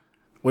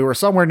We were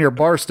somewhere near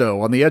Barstow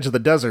on the edge of the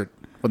desert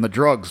when the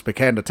drugs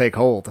began to take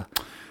hold.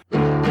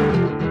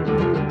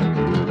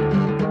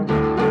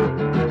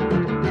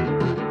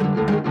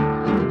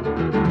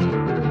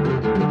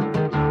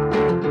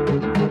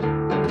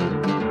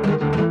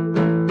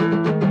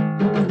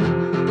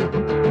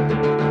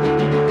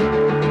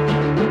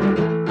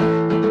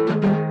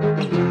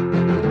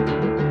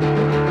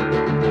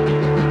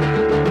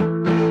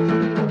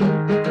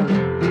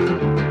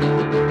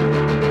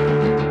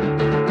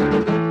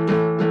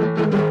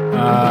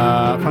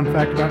 Fun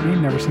fact about me,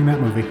 never seen that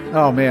movie.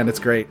 Oh man, it's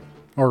great.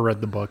 Or read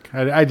the book.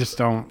 I just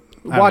don't.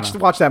 Watch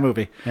that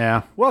movie.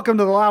 Yeah. Welcome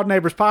to the Loud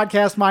Neighbors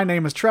podcast. My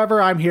name is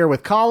Trevor. I'm here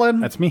with Colin.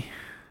 That's me.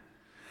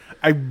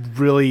 I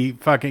really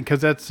fucking...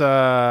 Because that's...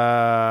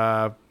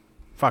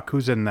 Fuck,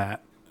 who's in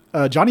that?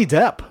 Johnny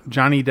Depp.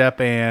 Johnny Depp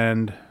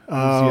and... Who's the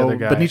other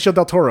guy? Benicio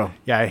del Toro.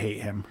 Yeah, I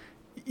hate him.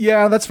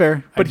 Yeah, that's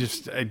fair. But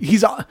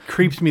he's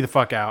creeps me the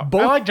fuck out.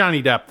 I like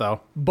Johnny Depp,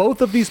 though.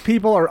 Both of these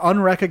people are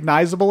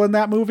unrecognizable in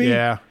that movie.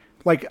 Yeah.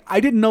 Like, I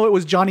didn't know it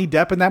was Johnny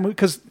Depp in that movie,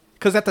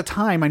 because at the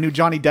time, I knew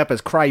Johnny Depp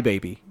as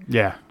Crybaby.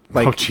 Yeah.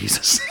 Like, oh,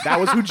 Jesus. That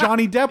was who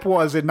Johnny Depp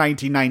was in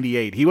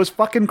 1998. He was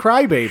fucking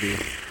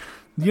Crybaby.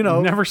 You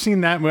know. Never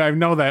seen that movie. I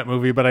know that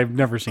movie, but I've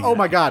never seen it. Oh,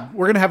 my God.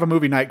 We're going to have a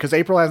movie night, because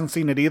April hasn't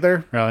seen it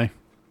either. Really?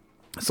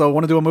 So,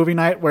 want to do a movie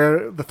night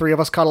where the three of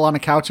us cuddle on a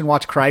couch and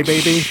watch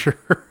Crybaby?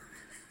 Sure.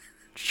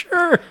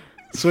 Sure.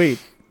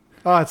 Sweet.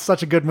 Oh, it's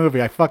such a good movie.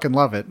 I fucking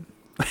love it.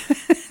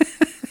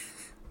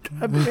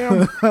 God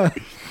damn.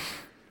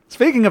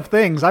 Speaking of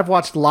things, I've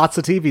watched lots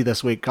of TV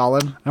this week,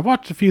 Colin. I've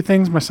watched a few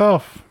things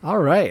myself. All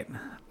right.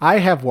 I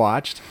have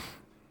watched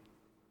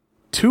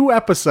 2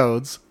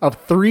 episodes of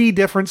 3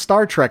 different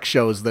Star Trek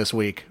shows this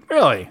week.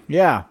 Really?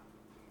 Yeah.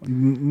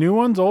 New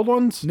ones, old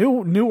ones?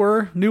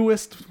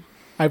 Newest.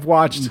 I've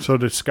watched So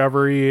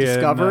Discovery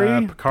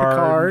and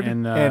Picard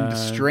and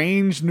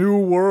Strange New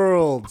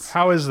Worlds.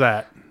 How is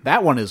that?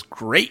 That one is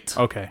great.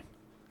 Okay.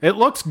 It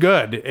looks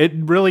good. It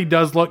really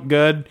does look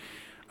good.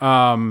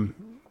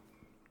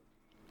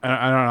 I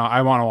don't know.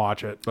 I want to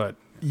watch it, but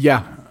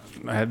yeah,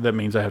 that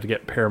means I have to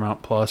get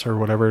Paramount Plus or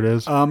whatever it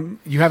is.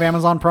 You have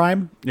Amazon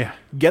Prime? Yeah.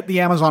 Get the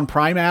Amazon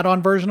Prime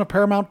add-on version of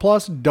Paramount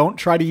Plus. Don't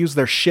try to use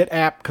their shit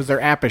app because their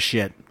app is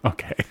shit.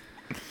 Okay.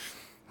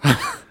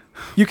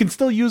 You can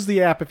still use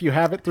the app if you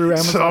have it through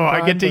Amazon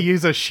Prime. I get to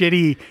use a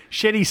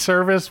shitty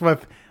service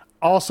with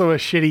also a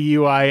shitty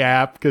UI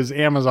app because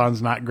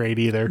Amazon's not great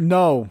either.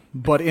 No,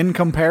 but in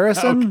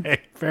comparison, okay,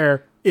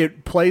 fair.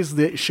 It plays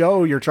the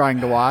show you're trying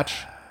to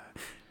watch.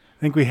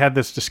 I think we had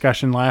this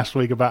discussion last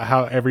week about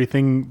how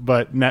everything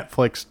but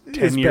Netflix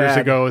 10 years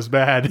ago is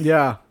bad.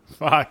 Yeah.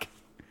 Fuck.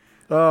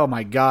 Oh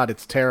my God,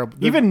 it's terrible.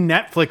 Even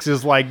Netflix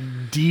is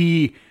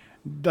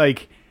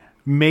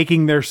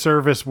making their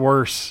service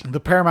worse. The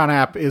Paramount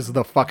app is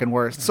the fucking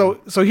worst. So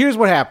here's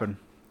what happened.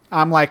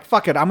 I'm like,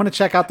 fuck it. I'm going to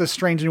check out this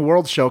Strange New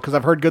Worlds show because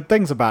I've heard good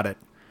things about it.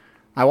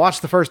 I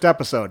watched the first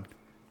episode.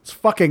 It's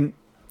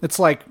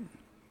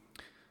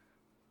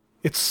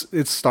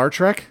Star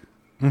Trek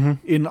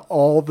in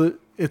all the,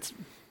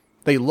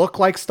 they look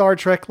like Star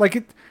Trek.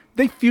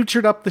 They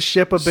futured up the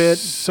ship a bit.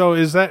 So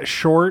is that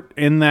short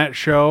in that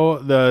show?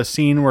 The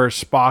scene where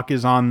Spock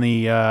is on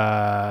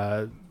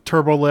the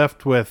turbo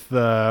lift with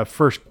the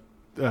first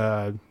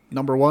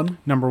number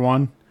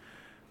one,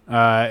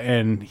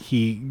 and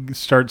he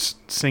starts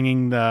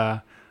singing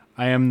I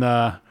am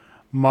the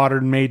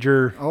modern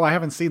major. Oh, I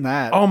haven't seen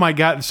that. Oh my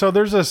God. So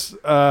there's this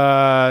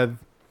on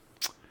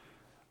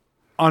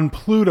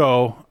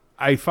Pluto.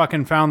 I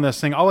fucking found this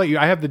thing. I'll let you.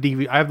 I have the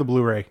DVD. I have the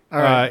Blu-ray. All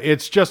right.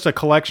 It's just a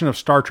collection of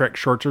Star Trek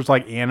shorts. There's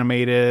like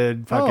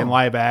animated, fucking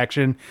live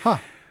action. Huh.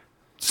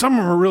 Some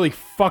of them are really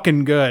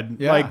fucking good.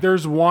 Yeah. Like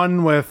there's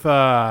one with.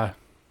 Oh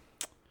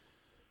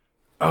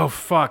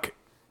fuck.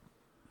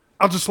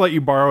 I'll just let you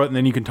borrow it and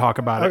then you can talk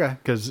about it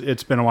because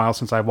it's been a while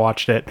since I've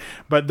watched it.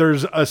 But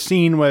there's a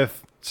scene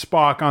with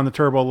Spock on the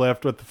turbo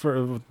lift with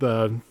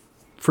the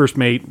first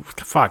mate.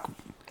 Fuck.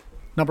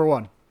 Number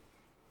one.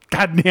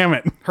 God damn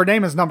it. Her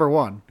name is Number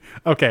One.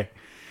 Okay.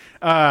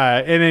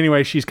 And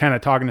anyway, she's kind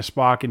of talking to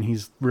Spock and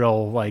he's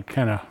real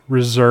kind of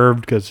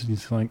reserved because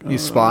he's like,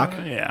 he's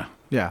Spock. Yeah.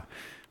 Yeah.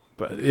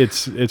 But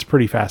it's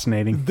pretty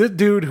fascinating. The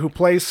dude who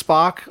plays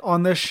Spock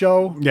on this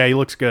show. Yeah, he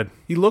looks good.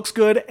 He looks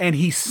good and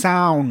he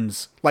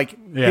sounds like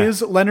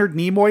his Leonard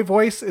Nimoy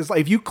voice is like,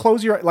 if you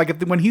close your,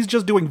 when he's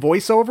just doing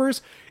voiceovers,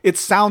 it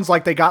sounds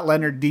like they got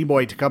Leonard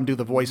Nimoy to come do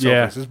the voiceovers.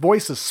 Yeah. His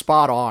voice is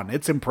spot on.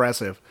 It's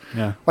impressive.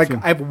 Yeah.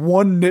 I have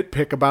one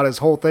nitpick about his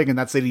whole thing, and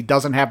that's that he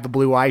doesn't have the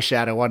blue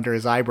eyeshadow under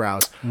his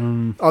eyebrows.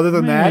 Other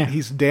than that,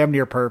 he's damn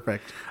near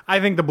perfect. I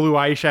think the blue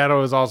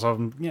eyeshadow is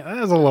also,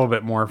 that's a little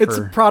bit more It's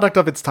a product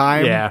of its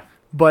time. Yeah.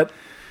 But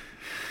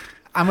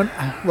I'm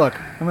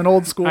an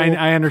old school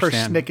I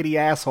understand. persnickety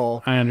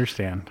asshole. I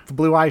understand. The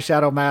blue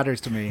eyeshadow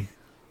matters to me.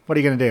 What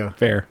are you going to do?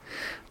 Fair.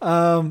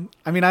 I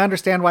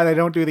understand why they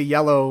don't do the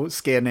yellow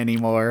skin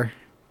anymore.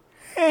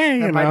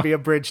 That might be a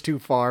bridge too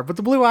far. But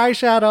the blue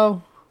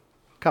eyeshadow,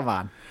 come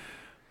on.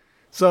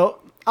 So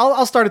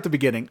I'll start at the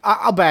beginning.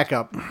 I'll back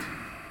up.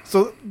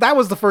 So that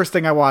was the first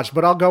thing I watched,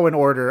 but I'll go in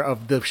order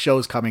of the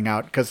shows coming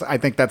out because I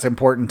think that's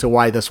important to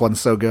why this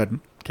one's so good.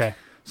 Okay.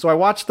 So I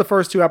watched the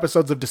first 2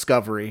 episodes of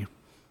Discovery,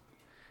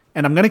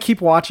 and I'm going to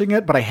keep watching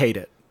it, but I hate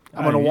it.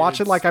 I'm going to watch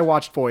it like I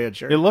watched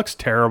Voyager. It looks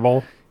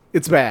terrible.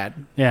 It's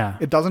bad. Yeah.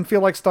 It doesn't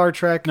feel like Star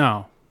Trek.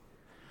 No.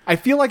 I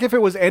feel like if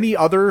it was any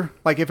other,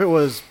 like if it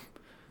was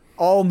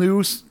all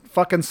new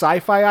fucking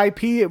sci-fi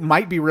IP, it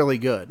might be really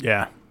good.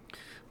 Yeah.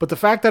 But the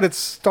fact that it's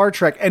Star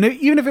Trek, and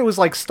even if it was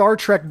like Star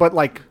Trek, but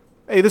like,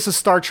 hey, this is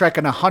Star Trek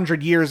in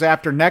 100 years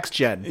after Next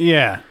Gen.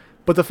 Yeah.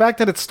 But the fact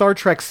that it's Star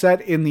Trek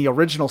set in the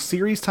original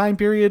series time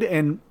period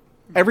and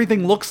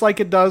everything looks like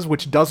it does,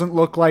 which doesn't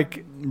look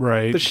like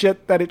the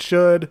shit that it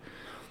should.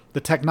 The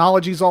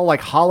technology's all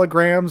like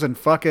holograms and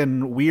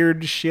fucking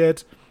weird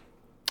shit.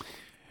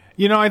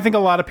 You know, I think a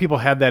lot of people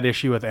had that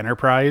issue with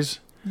Enterprise.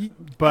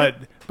 But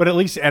at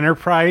least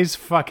Enterprise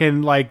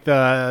fucking like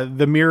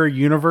the mirror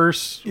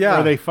universe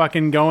where they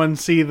fucking go and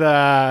see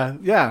the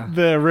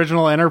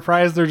original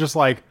Enterprise, they're just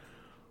like,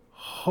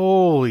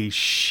 holy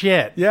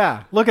shit.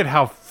 Yeah. Look at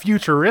how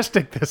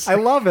futuristic this is. I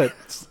love it.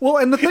 Well,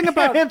 and the thing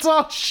about it's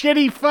all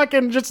shitty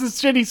fucking just a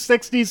shitty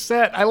 60s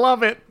set. I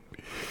love it.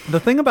 The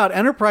thing about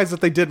Enterprise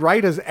that they did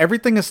right is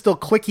everything is still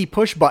clicky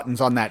push buttons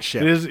on that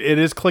ship. It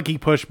is clicky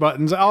push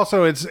buttons.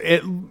 Also,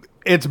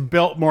 it's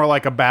built more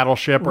like a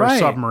battleship or a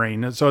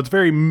submarine, so it's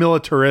very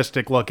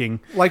militaristic looking.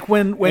 Like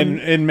when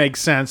it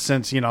makes sense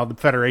since the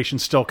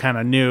Federation's still kind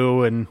of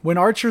new, and when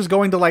Archer's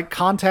going to like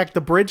contact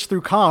the bridge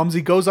through comms,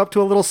 he goes up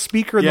to a little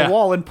speaker in the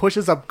wall and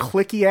pushes a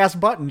clicky ass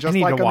button, just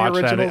like on the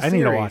original series. I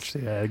need to watch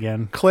that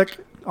again. Click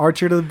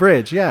Archer to the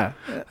bridge. Yeah,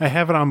 I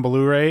have it on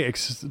Blu-ray,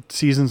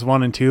 seasons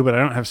 1 and 2, but I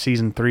don't have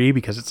season 3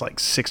 because it's like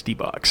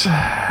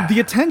 $60. The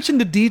attention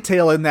to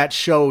detail in that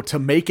show to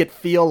make it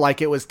feel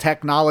like it was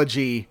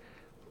technology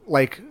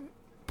like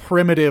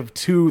primitive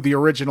to the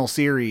original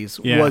series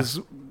was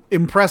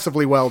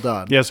impressively well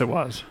done. Yes, it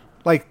was.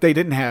 Like they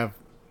didn't have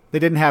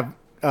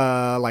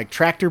like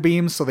tractor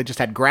beams, so they just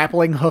had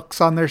grappling hooks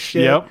on their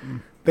ship. Yep.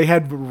 They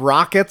had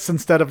rockets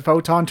instead of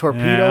photon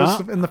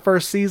torpedoes in the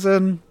first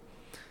season.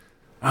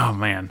 Oh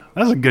man,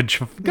 that's a good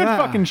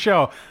fucking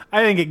show.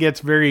 I think it's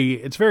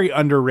very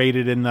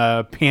underrated in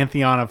the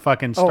pantheon of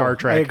fucking Star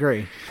Trek. I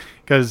agree.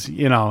 Because,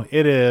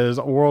 it is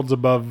worlds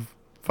above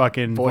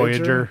fucking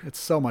Voyager. It's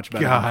so much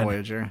better than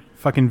Voyager.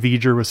 Fucking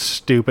Voyager was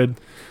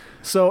stupid.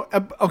 So,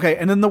 okay,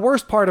 and then the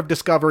worst part of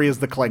Discovery is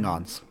the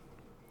Klingons.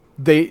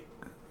 The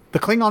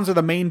Klingons are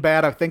the main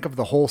bad, I think, of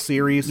the whole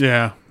series.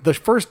 Yeah. The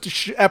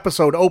first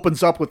episode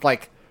opens up with,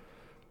 like,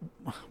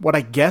 what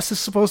I guess is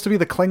supposed to be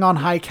the Klingon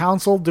High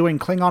Council doing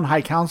Klingon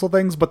High Council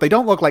things, but they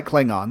don't look like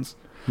Klingons.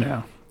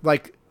 Yeah.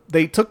 Like,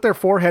 they took their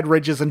forehead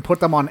ridges and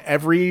put them on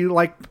every,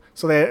 like...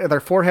 So their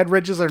forehead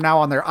ridges are now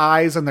on their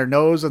eyes and their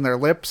nose and their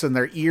lips and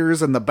their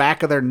ears and the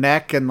back of their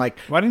neck and like...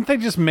 Why didn't they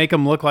just make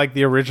them look like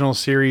the original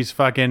series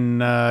fucking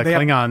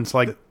Klingons,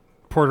 like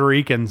Puerto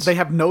Ricans? They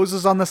have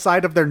noses on the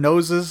side of their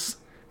noses.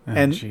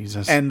 And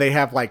Jesus. And they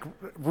have like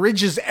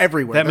ridges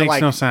everywhere. That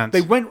makes no sense.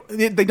 They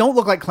don't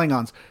look like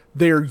Klingons.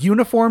 Their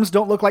uniforms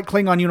don't look like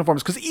Klingon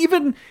uniforms because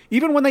even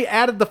when they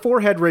added the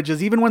forehead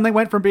ridges, even when they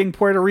went from being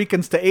Puerto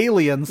Ricans to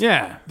aliens,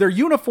 their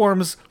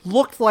uniforms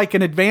looked like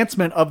an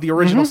advancement of the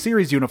original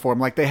series uniform.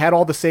 Like they had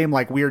all the same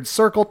like weird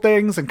circle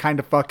things and kind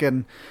of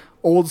fucking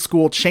old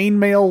school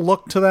chainmail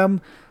look to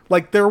them.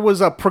 Like there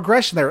was a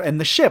progression there, and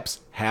the ships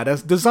had a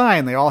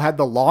design. They all had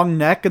the long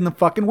neck and the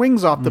fucking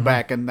wings off the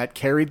back, and that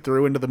carried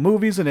through into the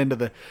movies and into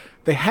the...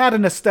 They had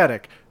an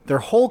aesthetic. Their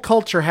whole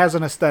culture has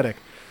an aesthetic.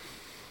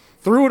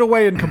 Threw it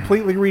away and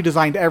completely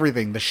redesigned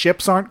everything. The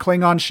ships aren't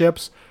Klingon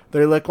ships.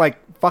 They look like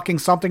fucking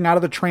something out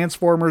of the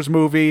Transformers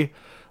movie.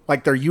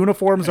 Like their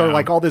uniforms are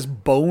like all this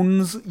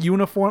Bones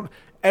uniform.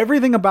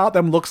 Everything about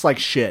them looks like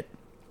shit.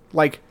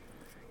 Like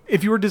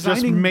if you were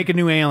designing... Just make a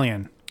new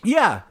alien.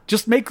 Yeah,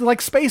 just make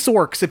like space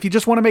orcs if you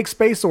just want to make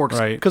space orcs.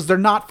 Right. Because they're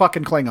not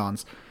fucking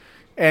Klingons.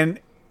 And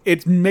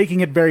it's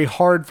making it very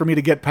hard for me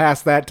to get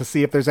past that to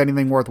see if there's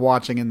anything worth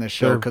watching in this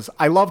show. Because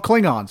I love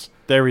Klingons.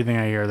 Everything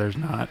I hear, there's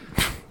not.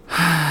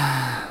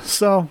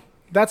 So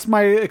that's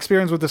my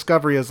experience with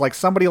Discovery is like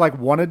somebody like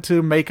wanted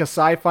to make a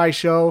sci-fi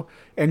show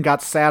and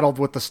got saddled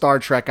with the Star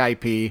Trek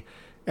IP.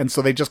 And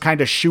so they just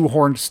kind of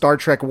shoehorned Star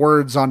Trek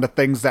words onto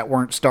things that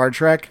weren't Star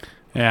Trek.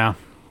 Yeah.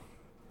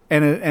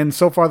 And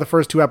so far, the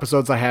first 2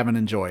 episodes I haven't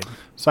enjoyed.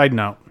 Side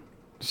note,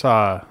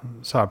 saw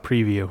a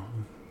preview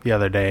the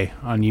other day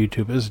on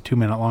YouTube. It was a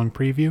 2-minute long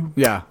preview.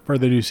 Yeah. For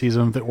the new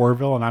season of The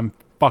Orville, and I'm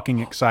fucking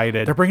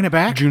excited. They're bringing it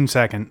back? June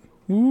 2nd.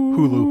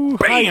 Ooh, Hulu.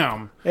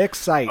 Bam!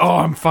 Excite. Oh,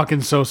 I'm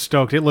fucking so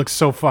stoked. It looks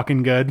so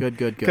fucking good.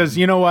 Good. Because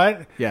you know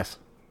what? Yes.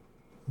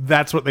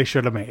 That's what they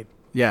should have made.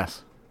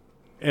 Yes.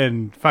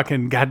 And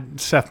fucking God,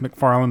 Seth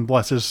MacFarlane,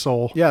 bless his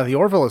soul. Yeah, The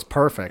Orville is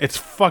perfect. It's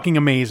fucking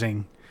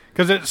amazing.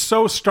 Because it's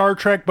so Star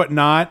Trek, but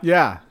not.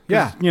 Yeah.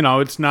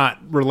 It's not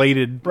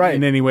related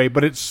in any way,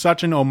 but it's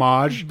such an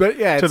homage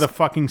to the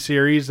fucking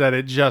series that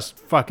it just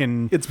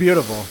fucking... It's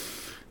beautiful.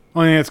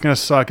 Only thing that's going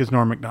to suck is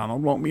Norm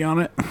Macdonald won't be on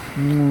it. I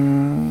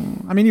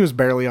mean, he was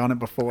barely on it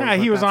before. Yeah,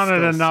 he was on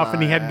it enough,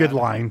 and he had good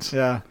lines.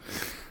 Yeah.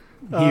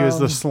 He was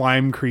the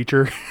slime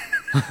creature.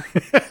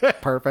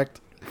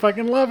 Perfect.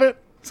 Fucking love it.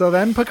 So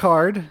then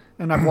Picard,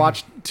 and I've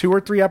watched 2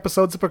 or 3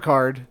 episodes of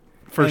Picard.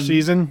 First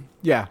season?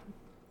 Yeah.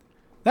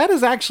 That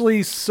is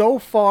actually, so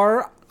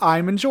far,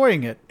 I'm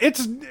enjoying it.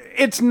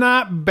 It's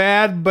not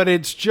bad, but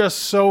it's just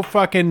so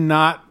fucking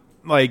not,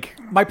 like...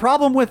 My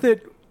problem with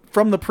it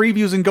from the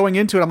previews and going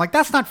into it, I'm like,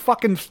 that's not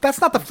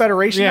the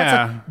Federation.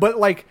 Yeah. But,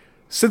 like,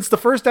 since the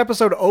first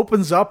episode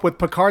opens up with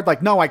Picard,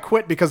 like, no, I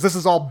quit because this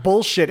is all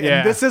bullshit,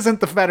 and this isn't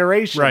the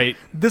Federation. Right.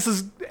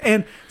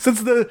 And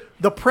since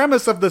the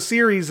premise of the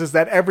series is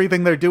that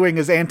everything they're doing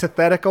is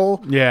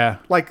antithetical,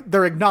 like,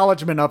 their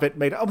acknowledgement of it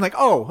I'm like,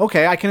 oh,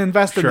 okay, I can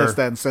invest in this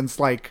then, since,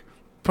 like,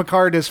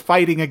 Picard is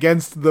fighting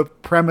against the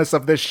premise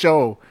of this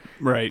show.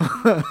 Right.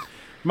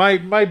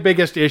 My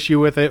biggest issue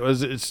with it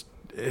was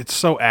it's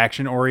so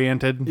action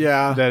oriented.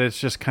 Yeah. That it's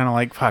just kind of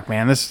like, fuck,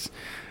 man,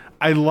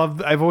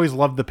 I've always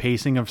loved the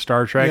pacing of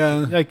Star Trek.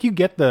 Yeah. Like, you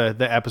get the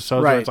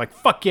episodes where it's like,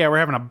 fuck yeah, we're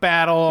having a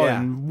battle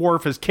and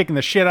Worf is kicking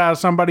the shit out of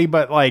somebody,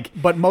 but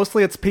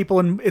mostly it's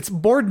it's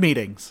board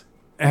meetings.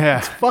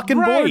 It's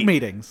fucking board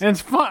meetings. And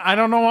it's fun. I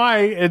don't know why.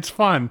 It's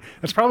fun.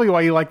 That's probably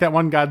why you like that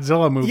one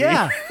Godzilla movie.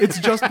 Yeah, it's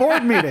just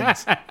board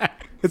meetings.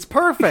 It's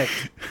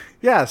perfect.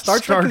 Yeah, Star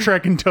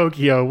Trek in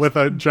Tokyo with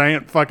a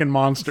giant fucking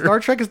monster. Star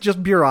Trek is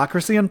just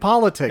bureaucracy and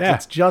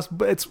politics. Yeah.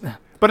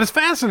 But it's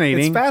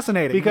fascinating. It's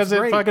fascinating. Because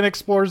it fucking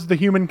explores the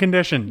human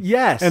condition.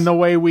 Yes. And the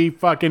way we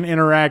fucking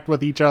interact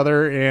with each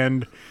other,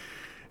 and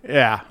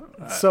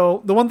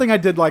So the one thing I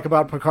did like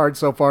about Picard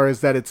so far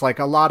is that it's like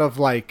a lot of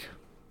like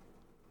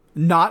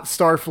not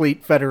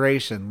Starfleet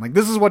Federation. Like,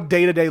 this is what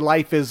day-to-day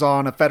life is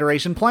on a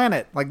Federation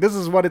planet. Like, this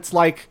is what it's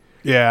like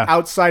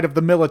outside of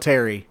the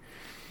military,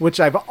 which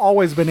I've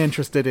always been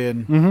interested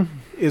in,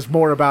 is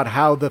more about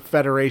how the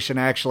Federation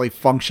actually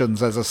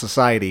functions as a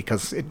society,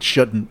 because it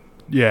shouldn't.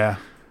 Yeah.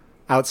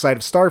 Outside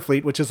of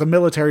Starfleet, which is a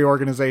military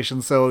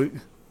organization, so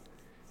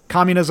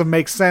communism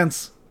makes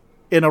sense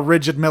in a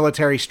rigid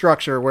military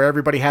structure where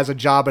everybody has a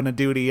job and a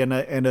duty and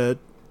a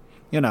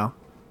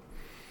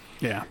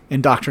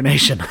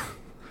indoctrination.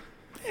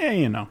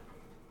 Yeah,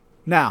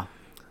 Now,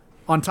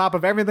 on top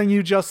of everything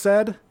you just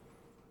said,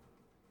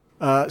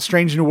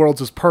 Strange New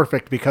Worlds is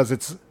perfect because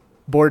it's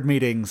board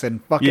meetings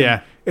and fucking...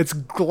 Yeah.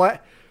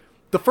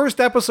 The first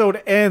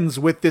episode ends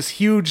with this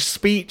huge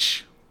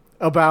speech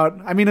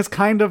about... I mean, it's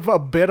kind of a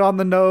bit on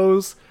the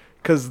nose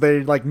because they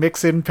like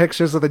mix in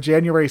pictures of the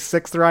January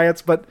 6th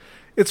riots, but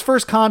it's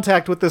first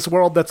contact with this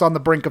world that's on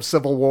the brink of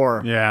civil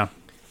war. Yeah.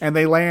 And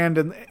they land,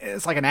 and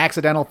it's like an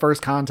accidental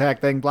first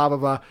contact thing, blah, blah,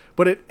 blah.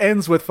 But it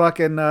ends with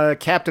fucking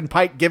Captain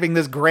Pike giving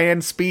this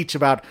grand speech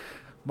about,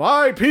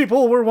 my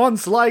people were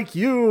once like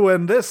you,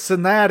 and this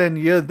and that,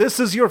 and this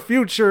is your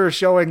future,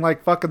 showing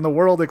like fucking the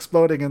world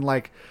exploding, and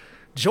like,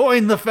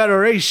 join the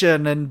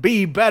Federation and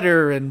be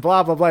better, and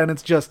blah, blah, blah. And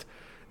it's just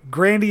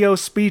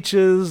grandiose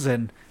speeches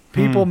and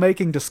people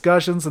making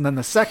discussions. And then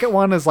the second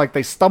one is like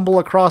they stumble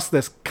across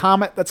this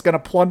comet that's going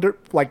to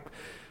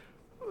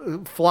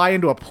fly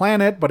into a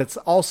planet, but it's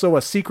also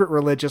a secret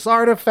religious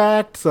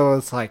artifact, so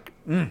it's like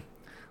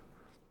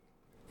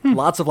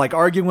lots of like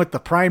arguing with the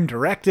Prime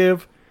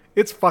Directive.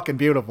 It's fucking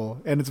beautiful,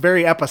 and it's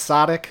very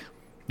episodic.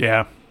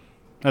 Yeah,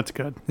 that's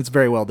good. It's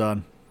very well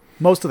done.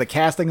 Most of the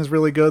casting is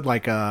really good.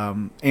 Like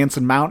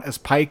Anson Mount as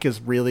Pike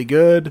is really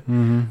good.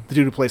 The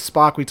dude who plays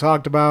Spock we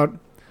talked about.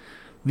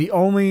 There's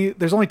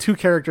only 2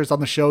 characters on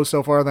the show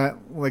so far that,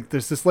 like,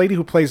 there's this lady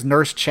who plays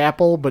Nurse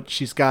Chapel, but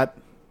she's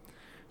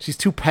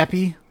too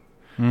peppy.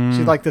 She's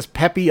like this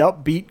peppy,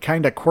 upbeat,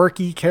 kind of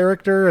quirky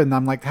character, and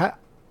I'm like,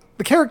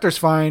 the character's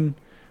fine.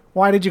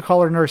 Why did you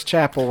call her Nurse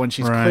Chapel when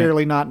she's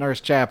clearly not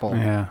Nurse Chapel?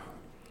 Yeah.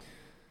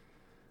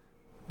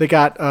 They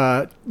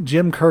got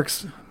Jim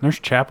Kirk's... Nurse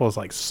Chapel is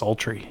like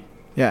sultry.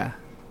 Yeah.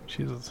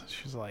 She's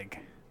like...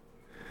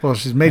 Well,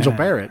 she's Majel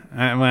Barrett.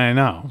 I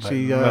know.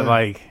 But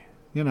like...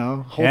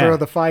 holder of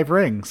the 5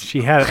 rings.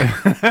 She had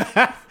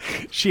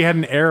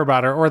an air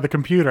about her, or the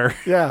computer.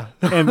 Yeah.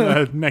 in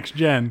Next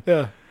Gen.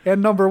 Yeah. And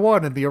number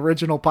 1 in the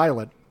original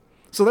pilot.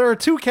 So there are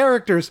 3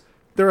 characters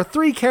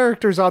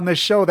on this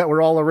show that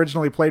were all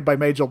originally played by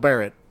Majel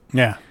Barrett.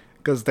 Yeah.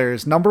 Because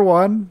there's number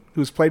 1,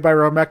 who's played by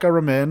Rebecca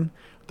Ramin.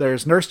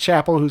 There's Nurse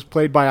Chapel, who's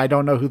played by, I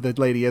don't know who the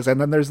lady is. And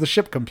then there's the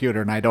ship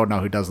computer, and I don't know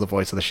who does the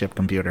voice of the ship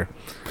computer.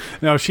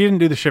 No, she didn't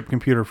do the ship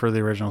computer for the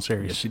original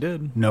series. Yes, she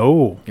did.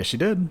 No. Yes, she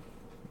did.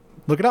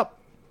 Look it up.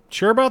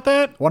 Sure about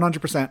that?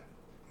 100%.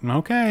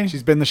 Okay.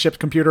 She's been the ship's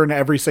computer in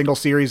every single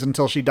series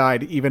until she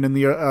died, even in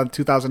the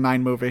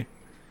 2009 movie.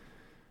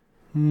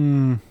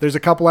 There's a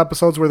couple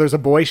episodes where there's a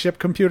boy ship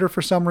computer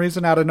for some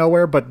reason out of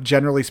nowhere, but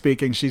generally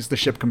speaking, she's the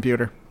ship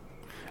computer.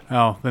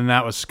 Oh, then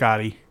that was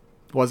Scotty.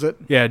 Was it?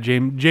 Yeah,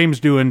 James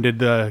Doohan did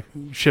the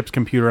ship's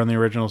computer on the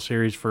original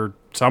series for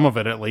some of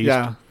it, at least.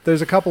 Yeah,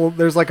 there's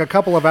like a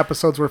couple of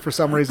episodes where for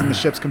some reason the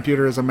ship's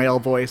computer is a male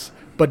voice,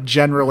 but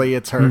generally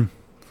it's her.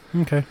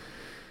 Okay.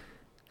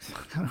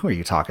 Who are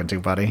you talking to,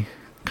 buddy?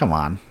 Come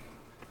on.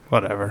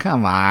 Whatever.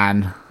 Come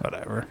on.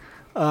 Whatever.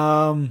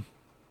 Oh,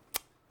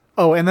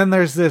 and then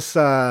there's this...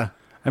 I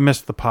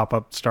missed the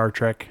pop-up Star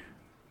Trek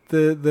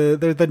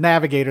the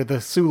navigator,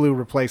 the Sulu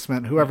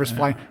replacement, whoever's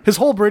flying. His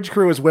whole bridge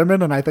crew is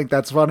women, and I think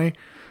that's funny.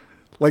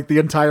 Like the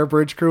entire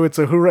bridge crew, it's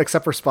Uhura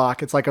except for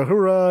Spock. It's like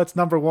Uhura, it's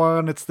number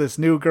one, it's this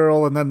new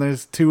girl, and then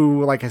there's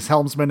two, like his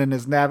helmsman and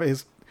his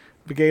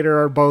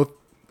navigator are both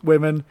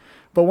women.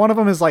 But one of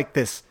them is like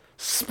this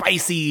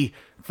spicy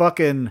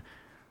fucking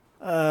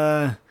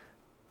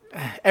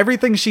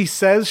everything she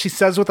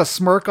says with a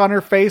smirk on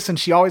her face, and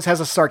she always has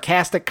a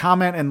sarcastic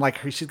comment, and like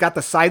she's got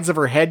the sides of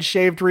her head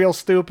shaved real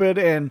stupid,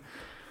 and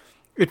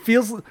it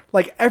feels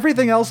like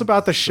everything else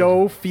about the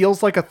show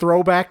feels like a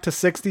throwback to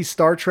 60s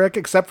Star Trek,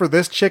 except for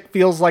this chick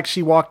feels like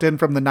she walked in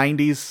from the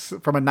 90s,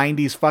 from a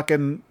 90s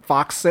fucking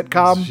Fox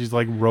sitcom. She's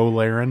like Ro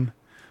Laren.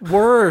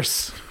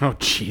 Worse. Oh,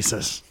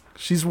 Jesus.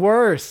 She's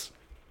worse.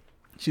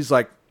 She's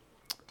like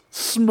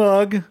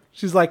smug.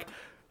 She's like,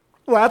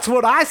 well, that's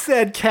what I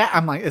said, cat.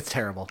 I'm like, it's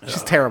terrible.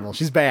 She's terrible.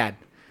 She's bad.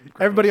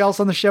 Everybody else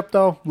on the ship,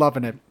 though,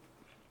 loving it.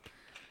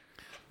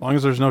 As long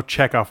as there's no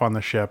Chekhov on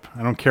the ship,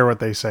 I don't care what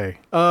they say.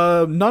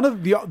 None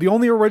of the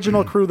only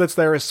original crew that's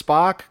there is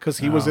Spock, because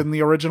he was in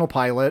the original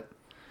pilot.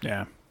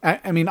 Yeah.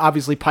 I mean,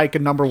 obviously Pike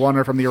and number one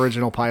are from the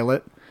original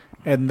pilot,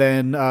 and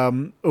then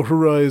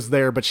Uhura is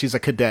there, but she's a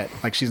cadet.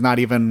 Like she's not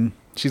even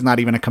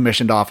a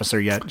commissioned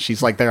officer yet.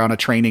 She's like there on a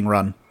training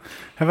run.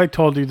 Have I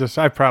told you this?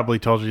 I've probably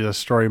told you this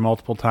story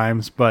multiple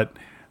times, but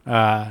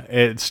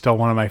it's still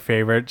one of my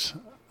favorites.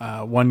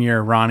 One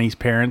year, Ronnie's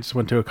parents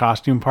went to a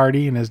costume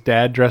party, and his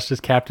dad dressed as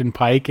Captain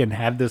Pike and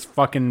had this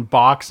fucking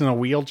box in a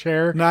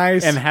wheelchair.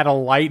 Nice. And had a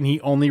light, and he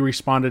only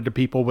responded to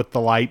people with the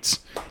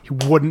lights. He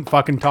wouldn't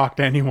fucking talk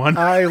to anyone.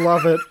 I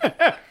love it.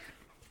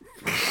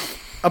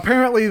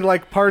 Apparently,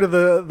 like, part of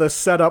the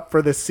setup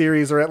for this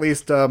series, or at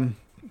least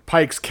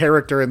Pike's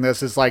character in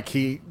this, is like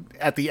he,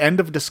 at the end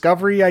of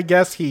Discovery, I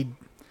guess, he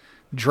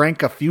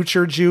drank a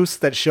future juice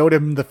that showed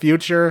him the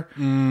future.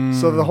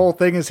 So the whole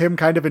thing is him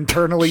kind of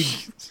internally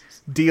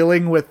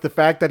dealing with the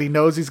fact that he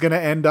knows he's going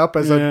to end up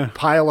as a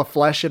pile of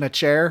flesh in a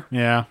chair.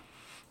 Yeah.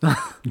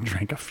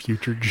 Drank a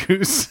future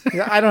juice.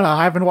 Yeah, I don't know.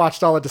 I haven't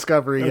watched all of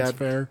Discovery That's yet.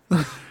 Fair.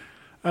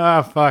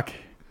 Fuck.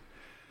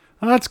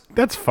 Well,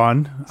 that's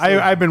fun. So,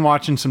 I've been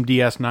watching some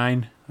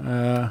DS9.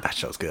 That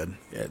show's good.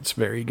 Yeah, it's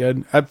very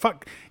good.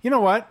 Fuck. You know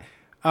what?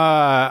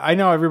 I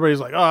know everybody's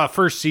like,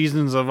 first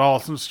seasons of all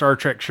some Star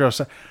Trek shows.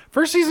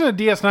 First season of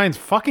DS9 is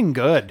fucking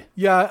good.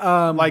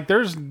 Yeah. Like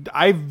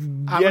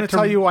I'm going to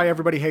tell you why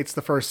everybody hates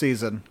the first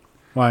season.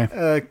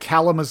 Why?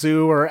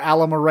 Kalamazoo or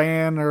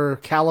Alamaran or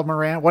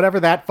Calamaran, whatever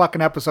that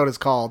fucking episode is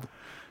called.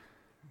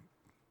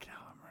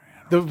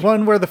 The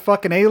one where the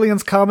fucking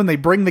aliens come and they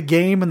bring the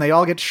game and they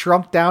all get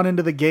shrunk down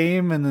into the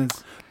game, and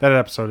that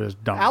episode is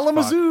dumb.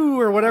 Alamazoo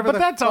or whatever. But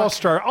that's all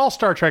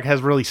Star Trek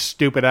has really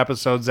stupid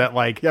episodes that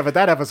like. Yeah, but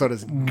that episode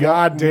is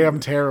goddamn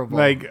terrible.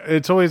 Like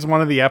it's always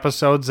one of the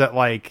episodes that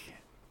like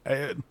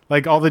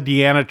all the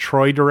Deanna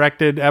Troi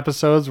directed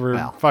episodes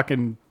were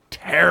fucking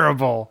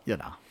terrible. You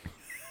know,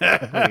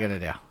 what are you gonna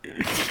do?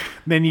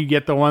 Then you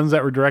get the ones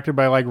that were directed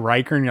by like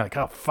Riker, and you're like,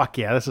 oh fuck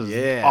yeah, this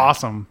is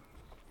awesome.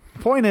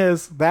 Point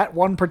is, that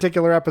one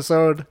particular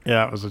episode...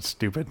 Yeah, it was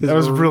stupid. That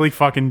was really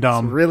fucking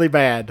dumb. It's really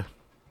bad.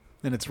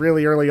 And it's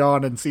really early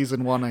on in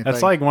season one, I think.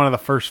 That's like one of the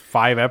first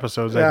 5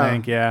 episodes, I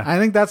think, yeah. I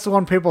think that's the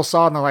one people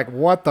saw, and they're like,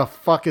 what the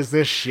fuck is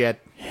this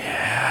shit?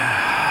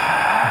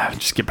 Yeah.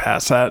 Just get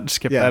past that.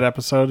 Skip that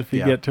episode if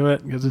you get to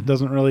it, because it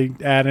doesn't really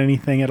add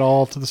anything at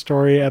all to the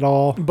story at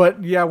all.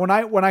 But yeah, when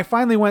I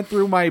finally went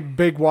through my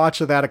big watch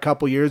of that a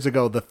couple years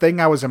ago, the thing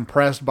I was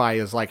impressed by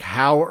is like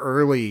how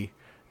early...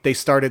 they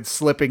started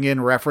slipping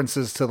in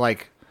references to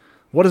like,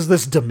 what is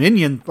this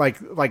Dominion? Like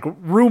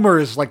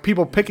rumors, like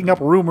people picking up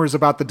rumors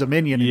about the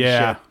Dominion and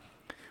shit.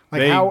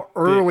 Like how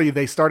early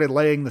they started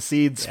laying the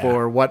seeds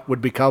for what would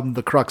become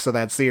the crux of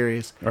that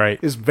series. Right.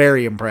 Is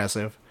very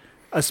impressive.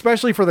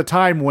 Especially for the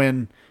time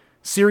when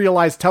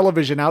serialized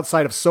television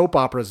outside of soap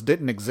operas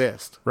didn't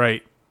exist.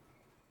 Right.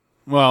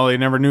 Well, they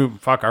never knew,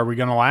 fuck, are we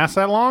going to last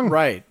that long?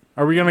 Right.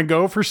 Are we going to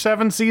go for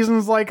 7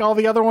 seasons like all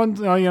the other ones?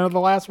 The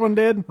last one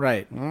did?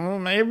 Right. Well,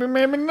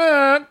 maybe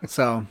not.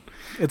 So,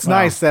 it's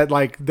nice that,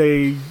 like,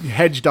 they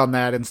hedged on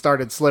that and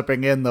started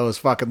slipping in those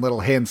fucking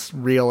little hints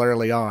real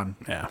early on.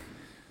 Yeah.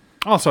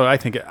 Also, I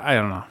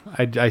don't know.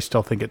 I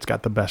still think it's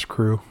got the best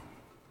crew.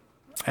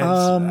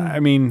 I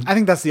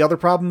think that's the other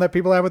problem that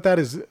people have with that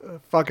is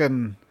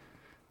fucking...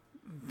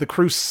 the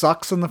crew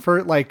sucks in the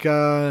first, like,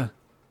 the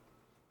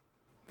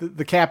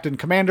captain,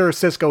 Commander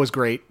Sisko is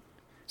great.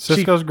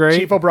 Sisko's great.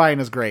 Chief O'Brien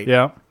is great.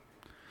 Yeah.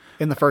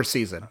 In the first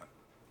season.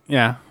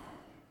 Yeah.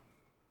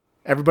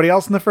 Everybody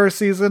else in the first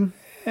season?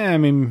 Yeah, I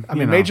mean,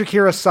 Major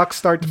Kira sucks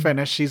start to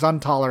finish. She's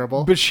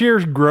intolerable.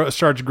 Bashir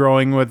starts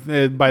growing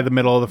by the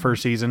middle of the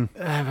first season.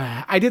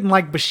 I didn't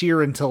like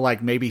Bashir until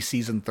like maybe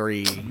season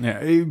 3.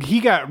 Yeah,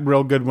 he got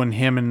real good when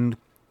him and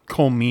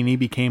Cole Meany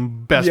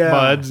became best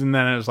buds, and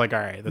then it was like,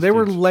 all right. They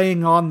were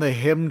laying on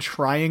him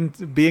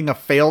being a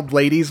failed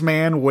ladies'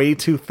 man way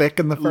too thick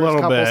in the first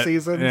couple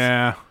seasons.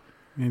 Yeah.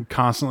 And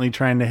constantly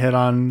trying to hit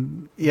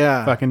on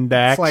fucking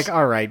Dax. It's like,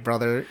 all right,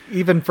 brother.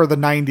 Even for the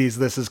 90s,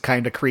 this is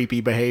kind of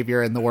creepy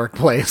behavior in the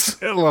workplace.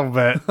 A little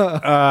bit.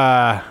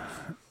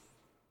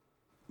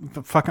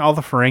 all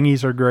the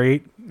Ferengis are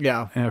great.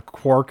 Yeah. And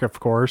Quark, of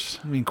course.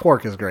 I mean,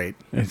 Quark is great.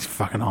 It's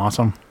fucking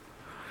awesome.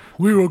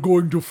 We are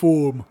going to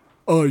form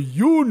a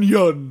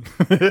union.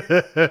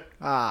 What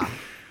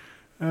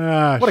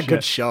a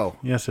good show.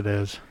 Yes, it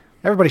is.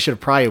 Everybody should have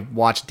probably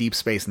watched Deep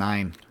Space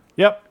Nine.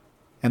 Yep.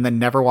 And then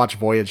never watched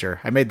Voyager.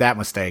 I made that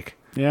mistake.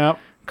 Yep.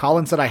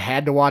 Colin said I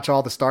had to watch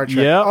all the Star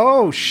Trek. Yep.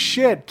 Oh,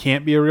 shit.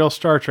 Can't be a real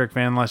Star Trek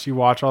fan unless you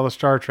watch all the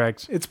Star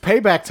Treks. It's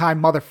payback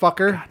time,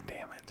 motherfucker. God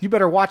damn it. You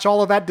better watch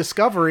all of that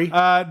Discovery.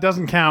 It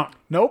doesn't count.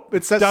 Nope.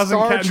 It says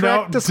Star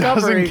Trek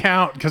Discovery. Doesn't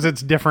count because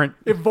it's different.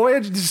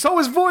 So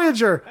is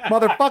Voyager.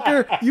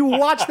 Motherfucker, you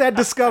watch that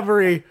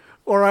Discovery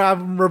or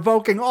I'm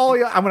revoking all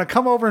you. I'm going to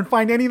come over and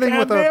find anything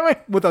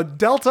with a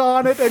delta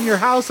on it in your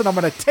house and I'm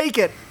going to take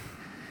it.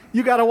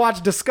 You got to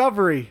watch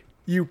Discovery,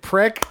 you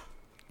prick.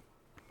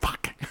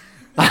 Fuck.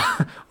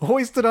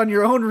 Hoisted on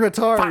your own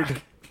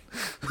retard.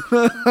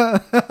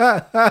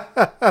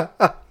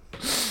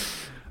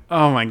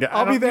 Oh my God.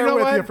 I'll be there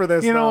with you for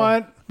this. You know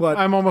what? What?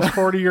 I'm almost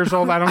 40 years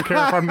old. I don't care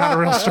if I'm not a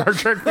real Star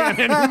Trek fan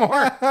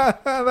anymore.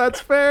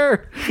 That's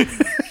fair.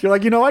 You're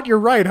like, you know what? You're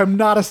right. I'm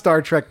not a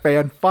Star Trek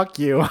fan. Fuck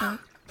you. What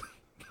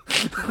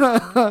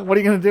are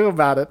you going to do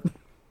about it?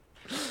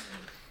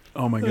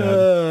 Oh my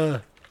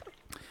God.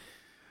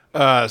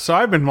 So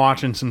I've been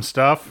watching some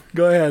stuff.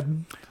 Go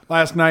ahead.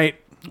 Last night.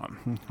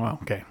 Well,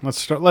 okay.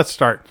 Let's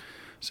start.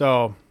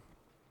 So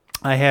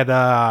I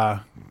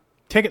had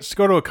tickets to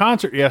go to a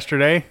concert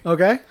yesterday.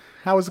 Okay.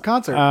 How was the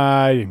concert?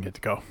 I didn't get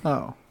to go.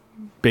 Oh.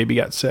 Baby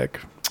got sick.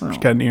 She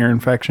got an ear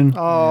infection.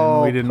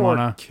 Oh, we didn't poor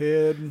want to.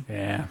 kid.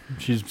 Yeah.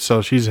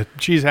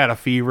 She's had a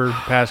fever the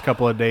past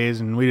couple of days,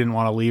 and we didn't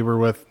want to leave her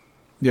with.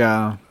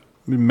 Yeah.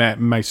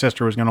 My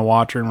sister was going to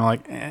watch her, and we're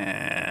like,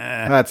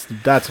 eh.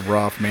 That's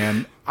rough,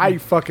 man.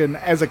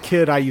 As a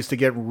kid, I used to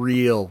get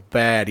real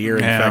bad ear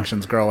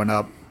infections growing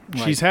up.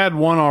 She's had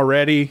one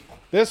already.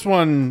 This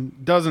one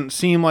doesn't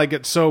seem like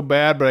it's so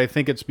bad, but I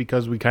think it's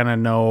because we kind of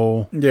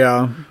know.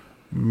 Yeah.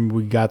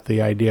 We got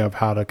the idea of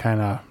how to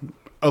kind of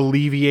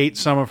alleviate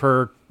some of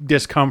her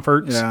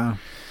discomforts. Yeah.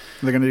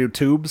 They're going to do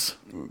tubes?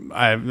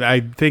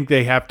 I think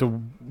they have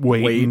to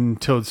wait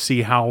until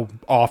see how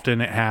often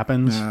it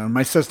happens.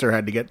 My sister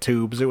had to get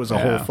tubes. It was a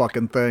whole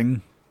fucking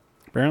thing.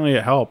 Apparently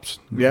it helps.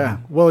 Yeah.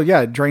 Well,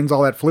 yeah, it drains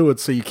all that fluid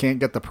so you can't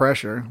get the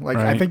pressure. Like,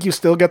 right. I think you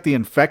still get the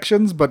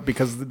infections, but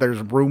because there's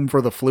room for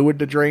the fluid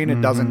to drain,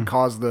 it doesn't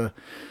cause the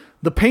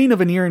pain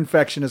of an ear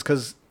infection is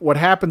because what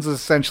happens is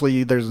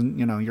essentially there's,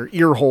 your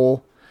ear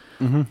hole,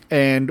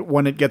 and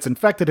when it gets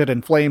infected, it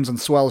inflames and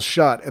swells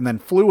shut, and then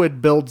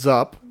fluid builds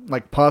up,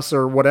 like pus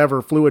or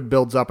whatever fluid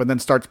builds up, and then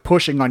starts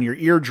pushing on your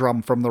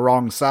eardrum from the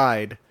wrong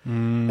side.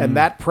 And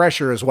that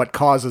pressure is what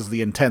causes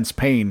the intense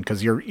pain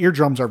because your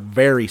eardrums are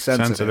very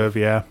sensitive.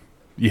 Yeah.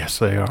 Yes,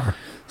 they are.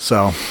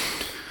 So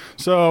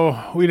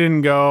we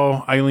didn't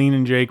go. Eileen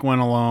and Jake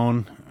went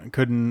alone. They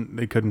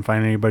couldn't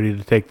find anybody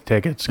to take the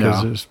tickets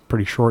because it was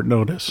pretty short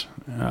notice.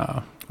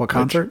 What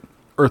concert?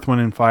 Earth,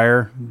 Wind, and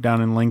Fire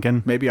down in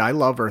Lincoln. Maybe I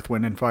love Earth,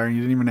 Wind, and Fire. And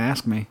you didn't even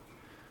ask me.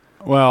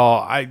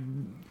 Well,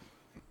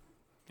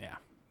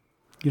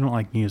 you don't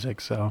like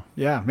music, so.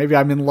 Yeah, maybe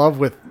I'm in love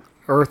with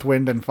Earth,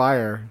 Wind, and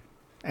Fire.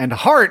 And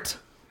Heart.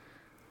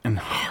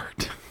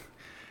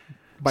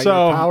 By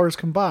your powers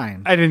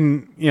combined.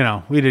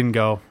 We didn't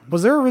go.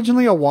 Was there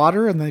originally a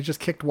water and they just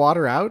kicked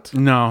water out?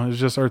 No, it was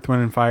just Earth,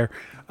 Wind, and Fire.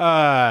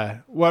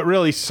 What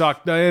really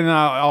sucked, and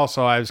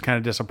also I was kind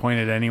of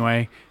disappointed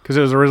anyway, because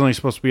it was originally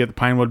supposed to be at the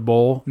Pinewood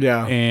Bowl.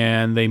 Yeah.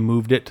 And they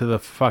moved it to the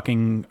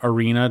fucking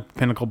arena,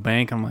 Pinnacle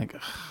Bank. I'm like,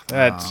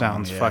 that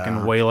sounds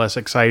fucking way less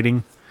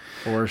exciting.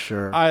 For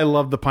sure. I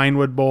love the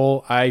Pinewood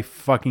Bowl. I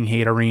fucking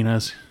hate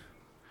arenas.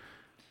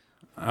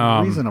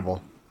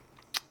 Reasonable.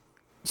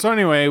 So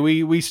anyway,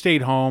 we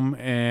stayed home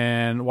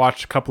and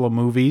watched a couple of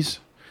movies.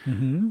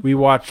 We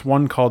watched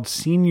one called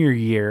Senior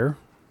Year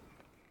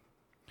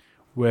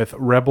with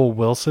Rebel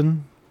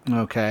Wilson.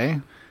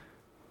 Okay.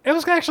 It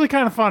was actually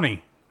kind of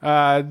funny.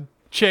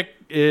 Chick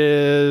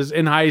is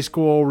in high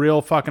school,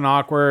 real fucking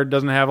awkward,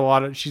 doesn't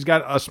have she's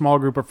got a small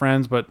group of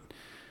friends, but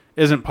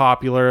isn't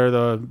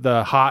popular.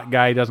 The hot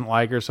guy doesn't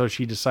like her, so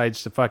she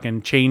decides to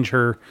fucking change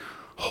her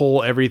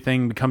whole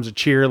everything, becomes a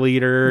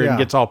cheerleader and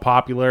gets all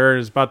popular,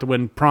 is about to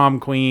win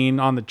prom queen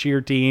on the cheer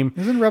team.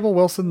 Isn't Rebel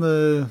Wilson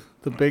the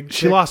big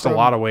She lost a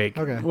lot of weight.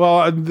 Okay.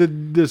 Well,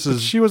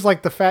 she was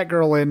like the fat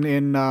girl in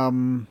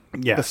the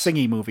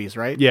Singy movies,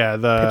 right? Yeah,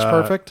 the Pitch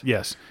Perfect?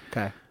 Yes.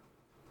 Okay.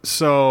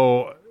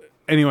 So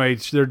anyway,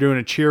 they're doing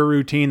a cheer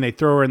routine. They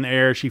throw her in the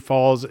air. She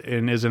falls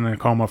and is in a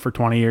coma for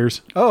 20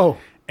 years. Oh.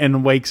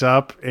 And wakes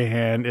up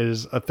and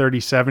is a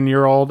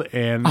 37-year-old.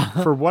 And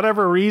for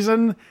whatever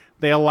reason,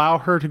 they allow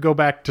her to go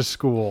back to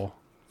school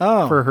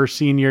for her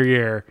senior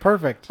year.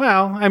 Perfect.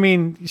 Well, I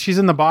mean, she's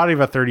in the body of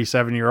a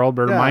 37-year-old,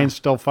 but her mind's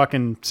still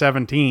fucking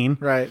 17.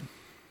 Right.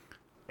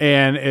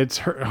 And it's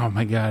her. Oh,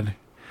 my God.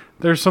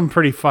 There's some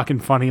pretty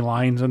fucking funny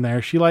lines in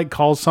there. She,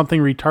 calls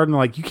something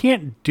retarded and you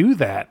can't do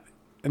that.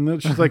 And then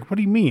she's like, what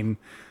do you mean?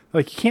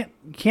 You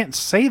can't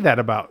say that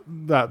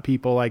about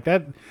people like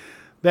that.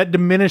 that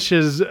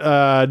diminishes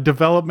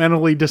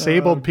developmentally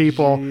disabled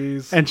people.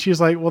 Geez. And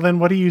she's like, well, then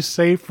what do you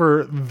say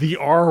for the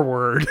R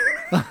word?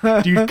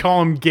 Do you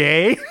call him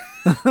gay?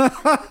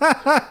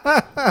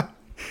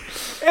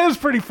 It was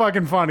pretty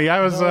fucking funny.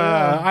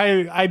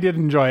 I did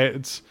enjoy it.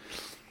 It's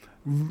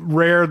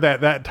rare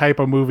that type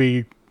of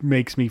movie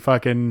makes me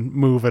fucking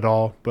move at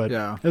all, but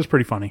it was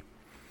pretty funny.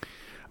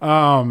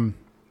 Like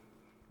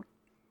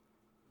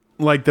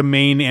the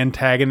main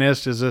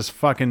antagonist is this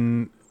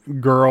fucking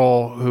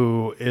girl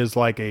who is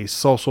like a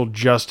social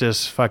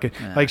justice fucking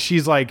like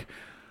she's like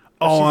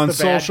on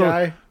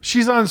social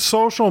she's on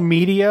social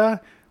media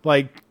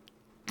like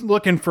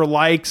looking for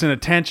likes and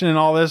attention and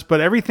all this, but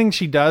everything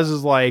she does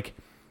is like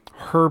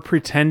her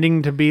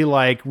pretending to be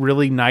like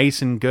really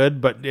nice and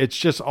good, but it's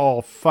just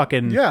all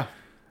fucking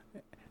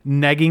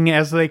negging,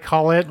 as they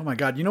call it. Oh my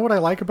god, you know what I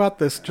like about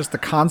this, just the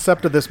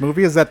concept of this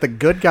movie, is that the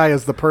good guy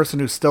is the person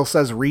who still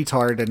says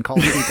retard and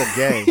calls people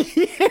gay.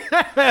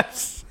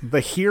 Yes. The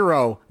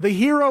hero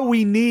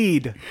we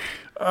need.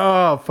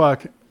 Oh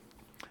fuck.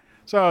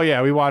 So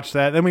yeah, we watched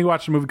that. Then we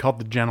watched a movie called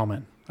The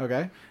Gentleman.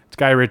 Okay. It's a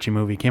Guy Ritchie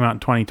movie. Came out in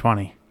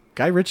 2020.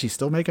 Guy Ritchie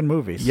still making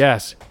movies.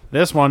 Yes.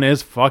 This one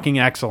is fucking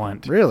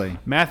excellent. Really?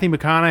 Matthew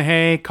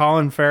McConaughey,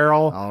 Colin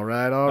Farrell. All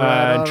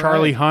right.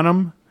 Charlie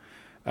Hunnam.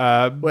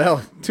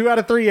 Well, 2 out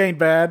of 3 ain't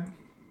bad.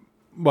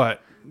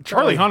 But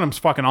Charlie Hunnam's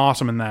fucking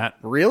awesome in that.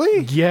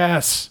 Really?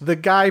 Yes. The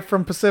guy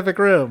from Pacific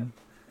Rim.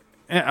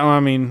 I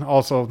mean,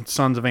 also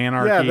Sons of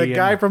Anarchy. Yeah, the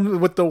guy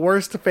with the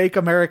worst fake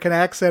American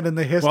accent in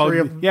the history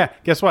of... Yeah,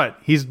 guess what?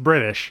 He's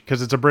British,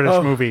 because it's a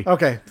British movie.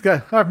 Okay,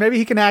 good. Or maybe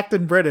he can act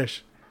in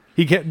British.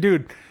 He can...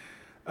 Dude...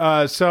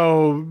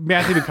 so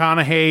Matthew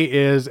McConaughey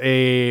is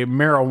a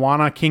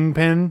marijuana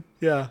kingpin.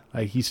 Yeah.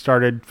 Like he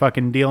started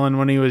fucking dealing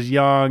when he was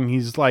young.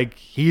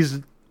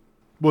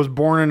 Was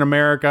born in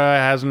America,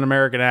 has an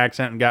American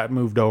accent, and got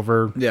moved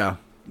over. Yeah.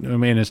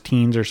 In his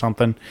teens or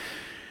something.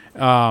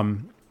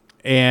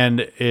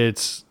 And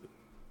it's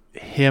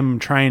him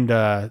trying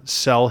to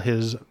sell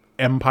his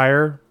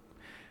empire,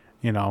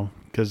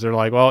 because they're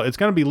like, well, it's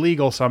going to be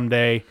legal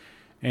someday.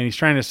 And he's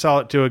trying to sell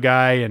it to a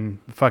guy, and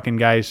the fucking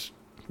guy's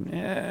I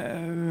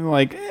don't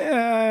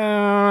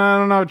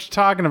know what you're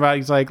talking about.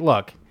 He's like,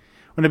 look,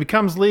 when it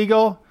becomes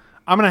legal,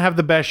 I'm going to have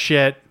the best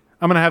shit.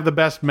 I'm going to have the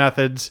best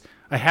methods.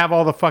 I have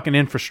all the fucking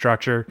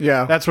infrastructure.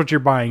 Yeah. That's what you're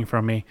buying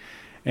from me.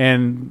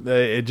 And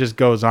it just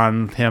goes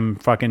on him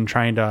fucking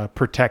trying to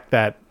protect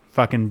that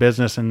fucking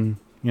business and,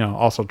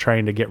 also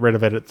trying to get rid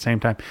of it at the same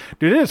time.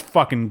 Dude, it is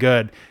fucking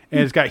good.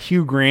 And it's got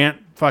Hugh Grant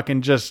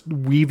fucking just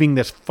weaving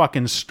this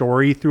fucking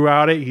story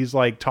throughout it. He's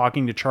like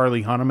talking to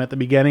Charlie Hunnam at the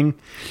beginning.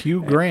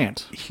 Hugh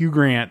Grant.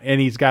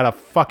 And he's got a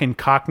fucking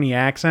Cockney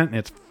accent, and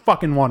it's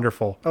fucking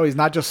wonderful. Oh, he's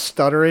not just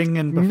stuttering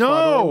and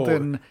befuddled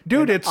and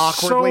dude, it's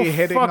awkwardly so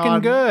hitting fucking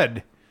on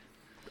good.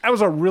 That was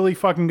a really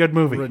fucking good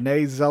movie.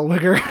 Renee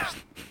Zellweger.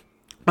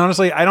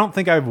 Honestly, I don't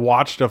think I've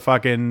watched a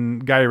fucking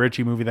Guy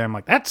Ritchie movie that I'm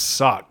like, that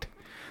sucked.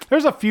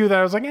 There's a few that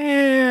I was like,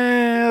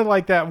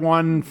 like that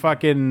one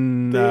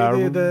fucking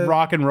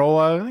rock and roll.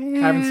 I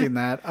haven't seen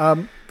that.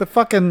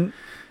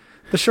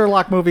 The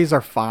Sherlock movies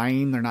are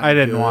fine. They're not. I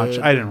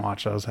didn't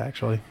watch those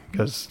actually,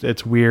 because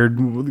it's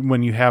weird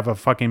when you have a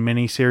fucking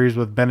mini series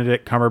with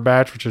Benedict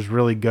Cumberbatch, which is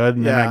really good,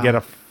 and then I get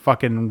a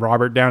fucking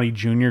Robert Downey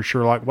Jr.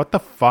 Sherlock. What the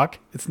fuck?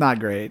 It's not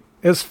great.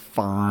 It was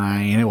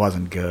fine. It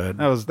wasn't good.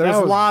 There's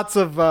lots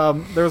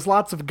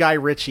of Guy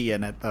Ritchie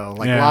in it though.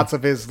 Like lots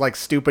of his like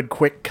stupid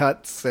quick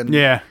cuts and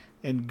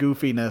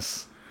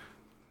goofiness.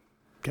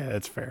 Okay,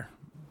 that's fair.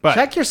 But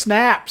check your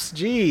snaps.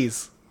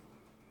 Jeez.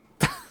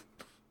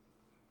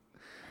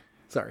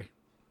 Sorry.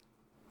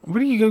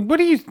 What are you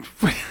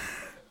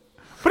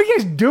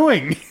guys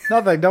doing?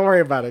 Nothing. Don't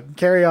worry about it.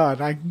 Carry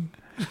on.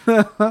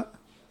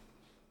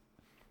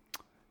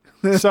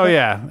 So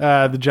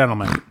yeah, The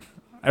Gentleman.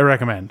 I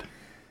recommend.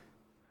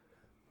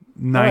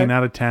 9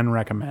 out of 10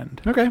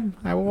 recommend. Okay,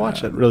 I will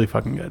watch it. Really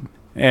fucking good.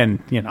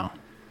 And,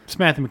 it's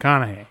Matthew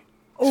McConaughey.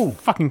 Oh,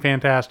 fucking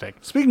fantastic.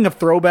 Speaking of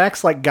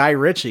throwbacks like Guy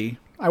Ritchie,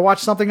 I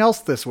watched something else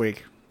this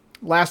week.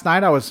 Last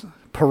night I was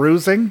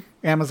perusing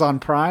Amazon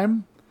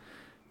Prime.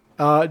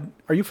 Are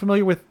you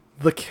familiar with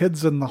The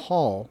Kids in the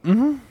Hall?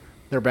 Mm-hmm.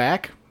 They're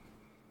back.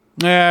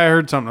 Yeah, I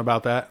heard something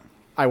about that.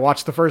 I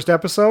watched the first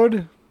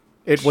episode.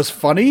 It was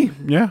funny.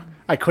 Yeah.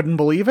 I couldn't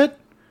believe it.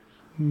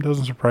 It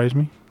doesn't surprise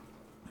me.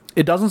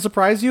 It doesn't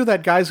surprise you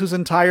that guys whose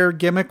entire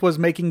gimmick was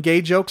making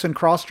gay jokes and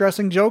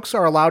cross-dressing jokes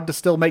are allowed to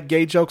still make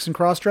gay jokes and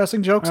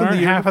cross-dressing jokes in the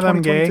year half of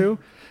them gay?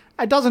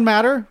 It doesn't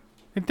matter.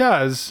 It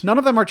does. None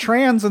of them are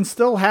trans, and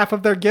still half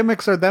of their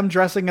gimmicks are them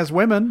dressing as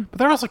women. But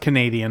they're also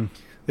Canadian.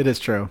 It is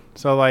true.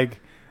 So like,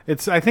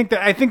 I think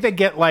they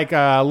get like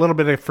a little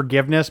bit of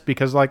forgiveness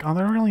because like, oh,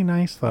 they're really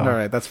nice though. All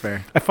right, that's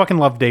fair. I fucking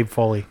love Dave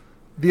Foley.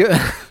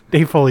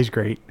 Dave Foley's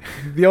great.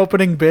 The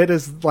opening bit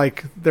is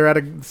like they're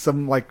at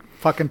some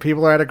fucking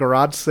people are at a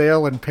garage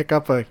sale and pick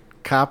up a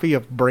copy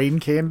of Brain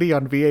Candy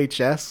on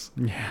VHS.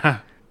 Yeah.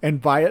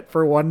 And buy it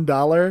for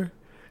 $1.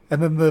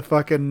 And then the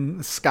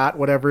fucking Scott,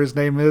 whatever his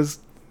name is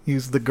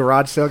He's the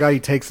garage sale guy. He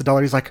takes the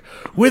dollar. He's like,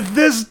 with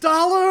this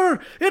dollar,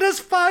 it has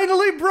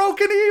finally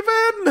broken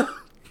even.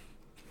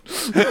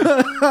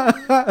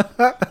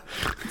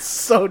 It's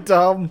so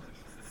dumb.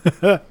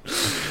 Oh,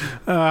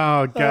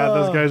 God.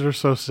 Those guys were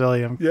so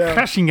silly. I'm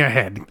crushing your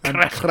head.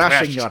 I'm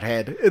crushing your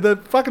head. The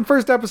fucking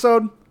first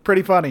episode,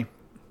 pretty funny.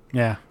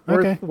 Yeah.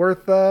 Okay.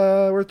 Worth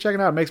checking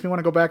out. It makes me want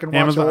to go back and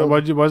watch Amazon,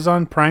 what was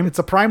on Prime? It's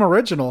a Prime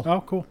original.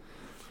 Oh, cool.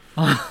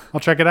 I'll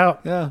check it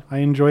out. Yeah. I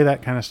enjoy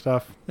that kind of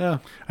stuff. Yeah.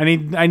 I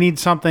need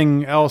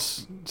something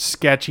else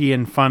sketchy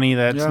and funny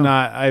that's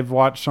not... I've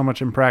watched so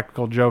much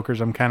Impractical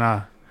Jokers, I'm kind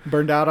of...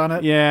 Burned out on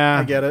it? Yeah.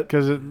 I get it.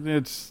 Because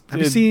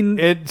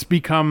it's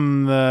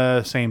become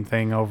the same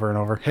thing over and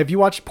over. Have you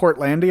watched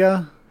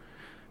Portlandia?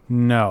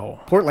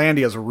 No.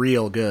 Portlandia's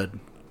real good.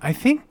 I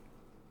think...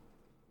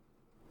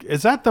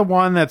 Is that the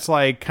one that's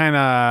like kind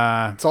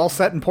of... It's all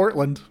set in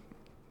Portland.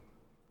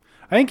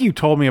 I think you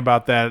told me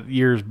about that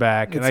years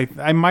back, and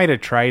I might have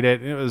tried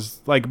it. It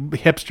was like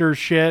hipster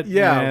shit,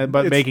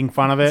 but making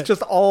fun of it. It's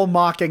just all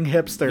mocking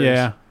hipsters.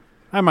 Yeah,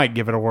 I might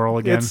give it a whirl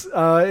again.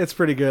 It's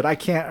pretty good. I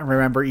can't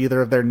remember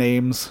either of their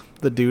names,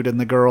 the dude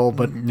and the girl,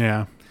 but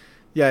yeah,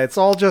 it's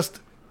all just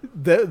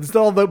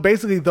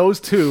basically those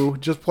two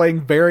just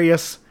playing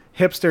various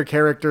hipster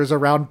characters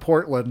around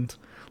Portland.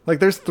 Like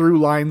there's through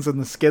lines in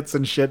the skits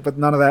and shit, but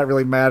none of that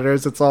really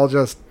matters. It's all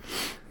just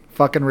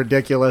fucking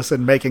ridiculous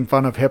and making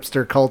fun of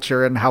hipster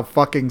culture and how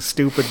fucking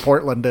stupid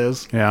Portland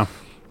is. Yeah.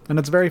 And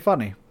it's very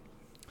funny.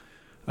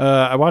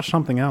 I watched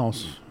something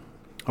else.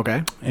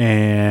 Okay.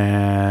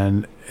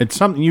 And it's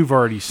something you've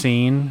already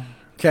seen.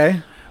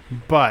 Okay.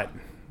 But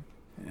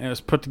it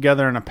was put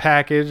together in a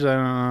package. I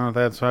don't know if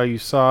that's how you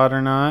saw it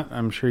or not.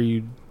 I'm sure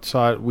you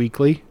saw it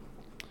weekly.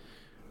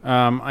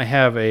 I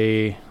have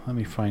let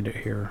me find it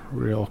here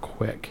real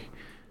quick.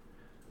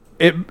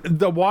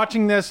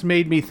 Watching this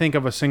made me think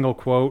of a single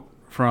quote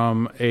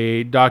from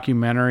a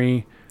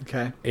documentary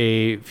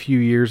a few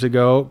years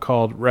ago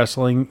called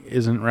Wrestling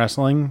Isn't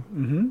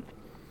Wrestling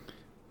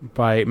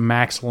by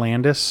Max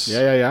Landis.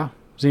 Yeah.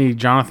 Was he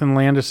Jonathan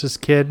Landis'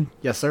 kid?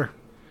 Yes, sir.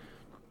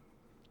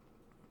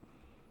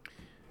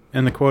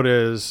 And the quote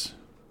is,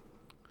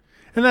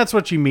 and that's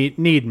what you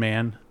need,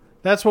 man.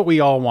 That's what we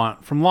all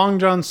want. From Long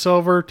John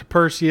Silver to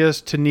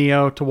Perseus to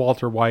Neo to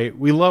Walter White.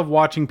 We love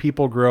watching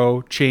people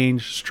grow,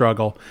 change,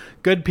 struggle.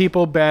 Good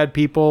people, bad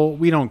people,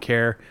 we don't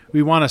care.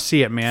 We want to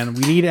see it, man.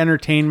 We need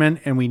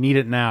entertainment, and we need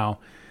it now.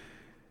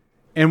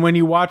 And when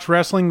you watch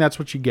wrestling, that's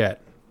what you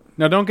get.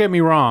 Now, don't get me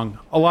wrong.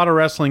 A lot of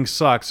wrestling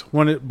sucks,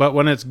 but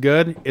when it's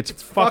good, it's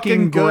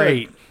fucking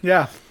great.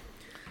 Yeah.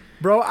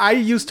 Bro, I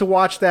used to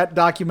watch that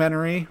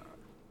documentary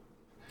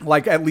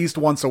like at least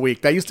once a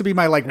week. That used to be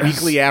my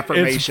weekly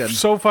affirmation. It's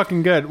so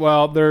fucking good.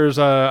 Well, there's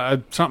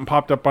something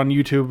popped up on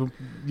YouTube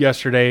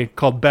yesterday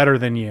called Better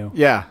Than You.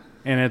 Yeah.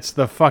 And it's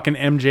the fucking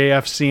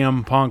MJF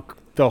CM Punk,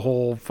 the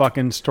whole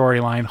fucking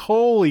storyline.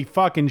 Holy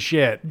fucking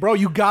shit. Bro,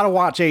 you gotta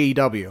watch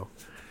AEW.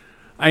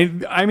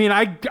 I mean,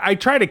 I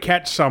try to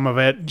catch some of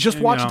it. Just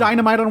watch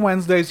Dynamite on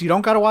Wednesdays. You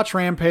don't gotta watch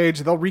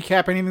Rampage. They'll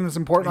recap anything that's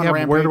important on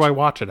Rampage. Where do I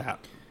watch it at?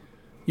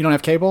 You don't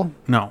have cable?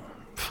 No.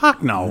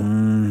 Fuck no.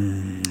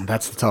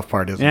 That's the tough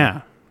part, isn't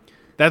it?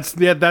 That's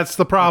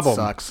the problem.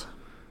 That sucks.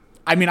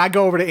 I mean, I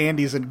go over to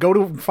Andy's and go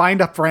to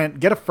find a friend.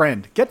 Get a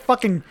friend. Get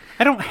fucking...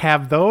 I don't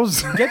have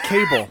those. Get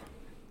cable.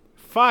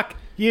 Fuck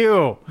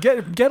you.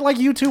 Get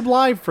YouTube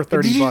Live for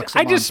 $30 a month.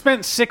 I just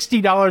spent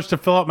 $60 to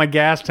fill up my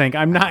gas tank.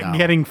 I'm not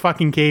getting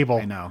fucking cable.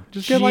 I know.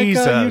 Just get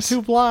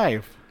YouTube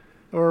Live.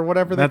 Or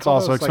whatever they call it. That's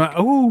also expensive.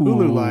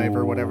 Hulu Live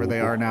or whatever they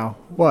are now.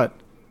 What?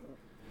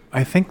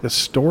 I think the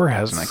store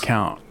has an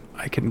account.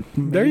 I can.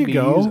 There you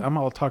go. I'm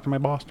gonna talk to my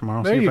boss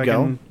tomorrow. There you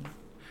go.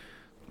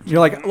 You're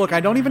like, look, I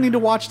don't even need to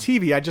watch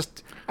TV.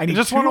 I need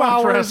 2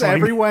 hours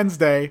every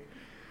Wednesday.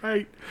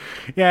 Right.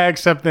 Yeah,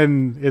 except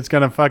then it's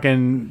gonna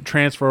fucking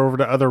transfer over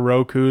to other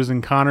Rokus,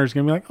 and Connor's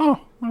gonna be like,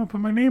 "Oh, I'm gonna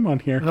put my name on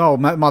here." Oh,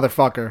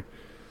 motherfucker!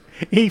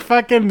 He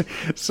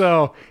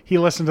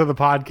listened to the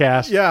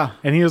podcast. Yeah,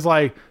 and he was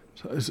like,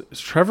 Is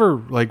Trevor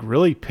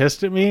really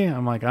pissed at me?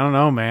 I'm like, I don't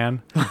know,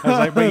 man. I was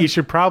like, but you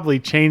should probably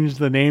change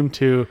the name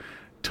to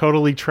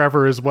Totally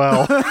Trevor as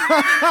well.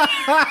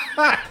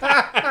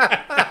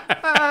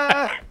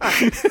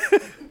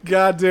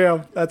 God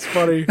damn, that's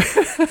funny.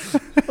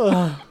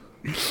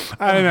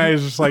 And I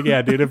was just like,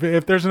 yeah, dude,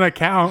 if there's an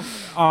account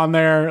on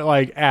there,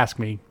 ask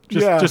me.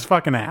 Just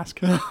fucking ask.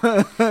 He's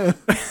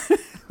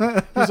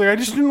like, I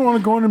just didn't want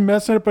to go in and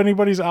mess up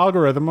anybody's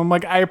algorithm. I'm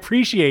like, I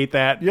appreciate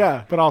that.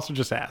 Yeah. But also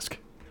just ask.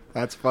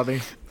 That's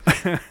funny.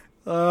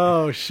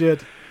 Oh,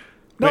 shit.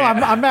 No,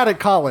 I'm mad at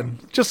Colin.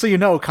 Just so you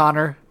know,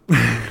 Connor.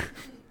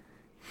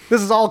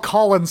 This is all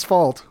Colin's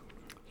fault.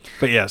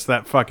 But yes,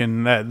 that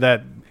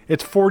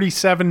it's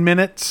 47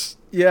 minutes.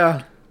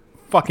 Yeah.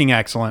 Fucking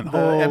excellent. The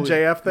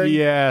MJF thing?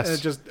 Yes.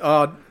 And just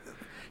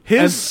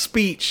his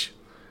speech,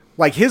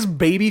 his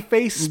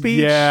babyface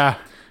speech. Yeah.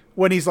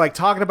 When he's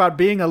talking about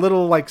being a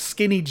little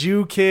skinny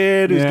Jew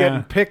kid who's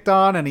getting picked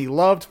on and he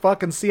loved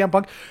fucking CM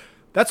Punk.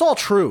 That's all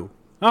true.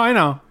 Oh, I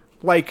know.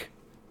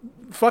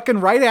 fucking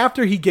right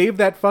after he gave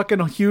that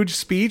fucking huge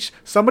speech,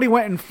 somebody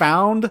went and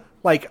found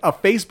like a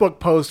Facebook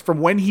post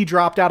from when he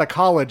dropped out of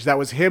college that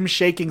was him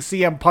shaking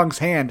CM Punk's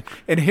hand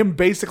and him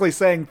basically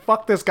saying,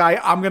 fuck this guy,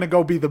 I'm gonna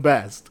go be the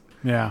best.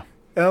 Yeah.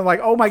 And I'm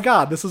like, oh my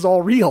god, this is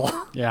all real.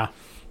 Yeah.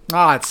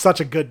 It's such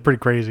a good... Pretty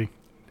crazy.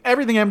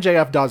 Everything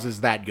MJF does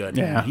is that good.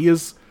 Yeah. He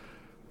is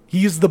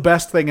the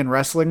best thing in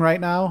wrestling right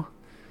now.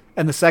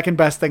 And the second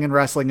best thing in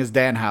wrestling is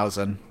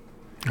Danhausen.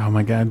 Oh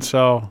my god,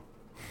 so...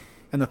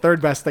 And the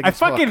third best thing is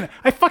Hook.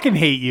 I fucking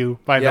hate you,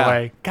 by the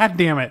way. God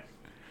damn it.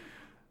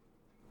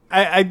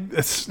 Why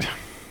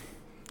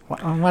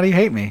do you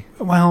hate me?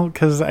 Well,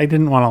 because I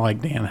didn't want to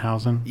like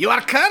Danhausen. You are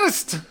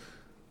cursed!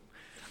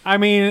 I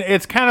mean,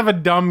 it's kind of a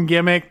dumb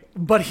gimmick,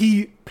 but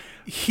his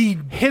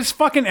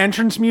fucking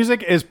entrance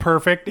music is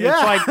perfect. Yeah.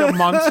 It's like the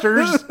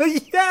Munsters.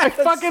 Yes. I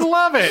fucking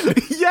love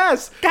it.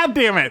 Yes. God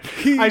damn it.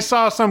 I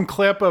saw some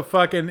clip of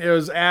it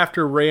was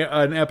after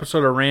an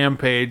episode of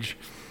Rampage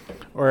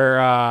where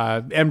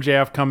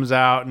MJF comes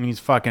out and he's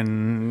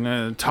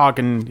fucking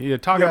talking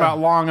about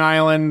Long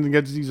Island.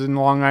 He's in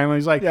Long Island.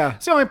 He's like,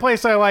 it's the only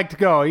place I like to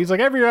go. He's like,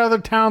 every other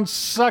town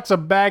sucks a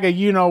bag of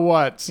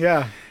you-know-whats.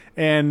 Yeah.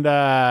 And,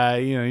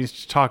 he's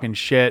just talking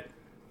shit.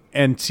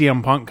 And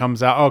CM Punk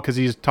comes out. Because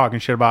he's talking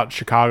shit about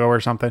Chicago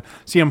or something.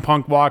 CM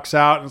Punk walks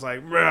out and is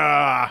like,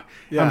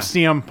 I'm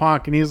CM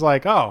Punk. And he's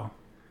like, oh,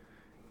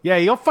 yeah,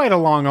 you'll fight a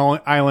Long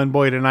Island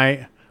boy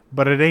tonight,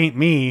 but it ain't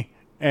me.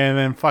 And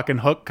then fucking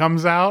Hook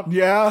comes out.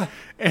 Yeah.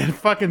 And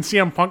fucking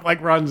CM Punk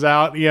runs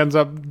out. He ends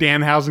up,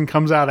 Danhausen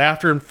comes out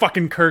after and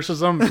fucking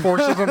curses him,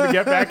 forces him to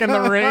get back in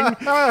the ring.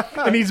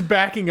 And he's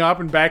backing up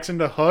and backs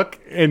into Hook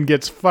and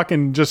gets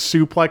fucking just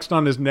suplexed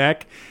on his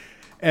neck.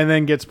 And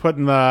then gets put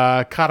in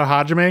the Kata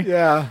Hajime.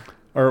 Yeah.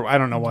 Or I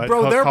don't know what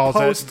Bro,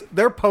 Hook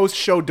their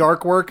post-show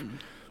dark work,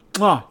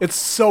 it's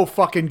so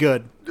fucking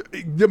good.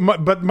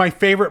 But my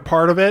favorite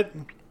part of it,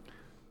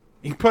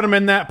 he put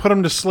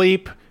him to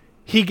sleep.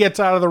 He gets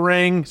out of the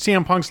ring.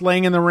 CM Punk's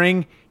laying in the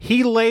ring.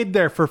 He laid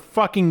there for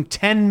fucking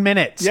 10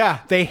 minutes.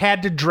 Yeah. They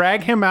had to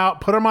drag him out,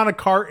 put him on a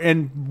cart,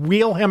 and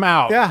wheel him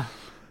out. Yeah.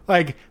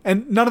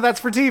 And none of that's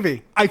for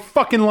TV. I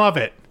fucking love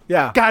it.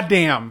 Yeah.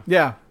 Goddamn.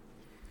 Yeah.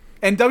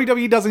 And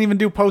WWE doesn't even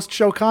do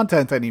post-show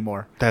content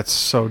anymore. That's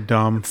so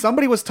dumb.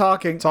 Somebody was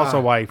talking... It's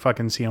also why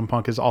fucking CM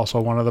Punk is also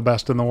one of the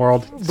best in the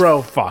world.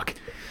 Bro. Fuck.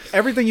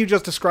 Everything you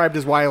just described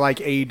is why I like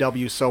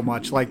AEW so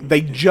much. Like, they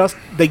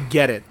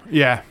get it.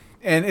 Yeah.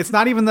 And it's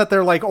not even that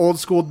they're like old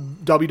school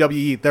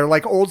WWE. They're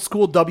like old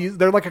school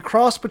they're like a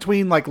cross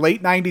between like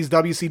late 90s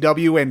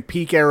WCW and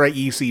peak era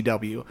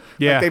ECW.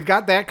 Yeah. Like they've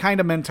got that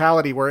kind of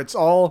mentality where it's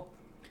all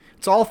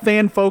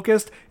fan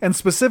focused, and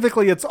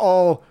specifically it's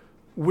all,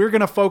 we're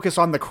going to focus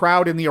on the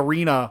crowd in the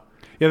arena.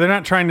 Yeah, they're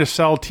not trying to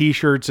sell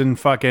t-shirts and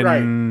fucking,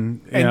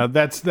 right.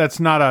 That's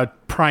not a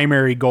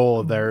primary goal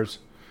of theirs.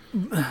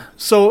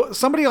 So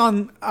somebody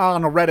on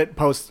a Reddit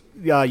post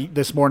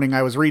this morning,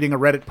 I was reading a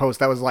Reddit post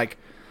that was like,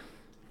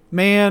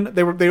 man,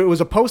 there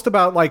was a post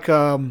about like,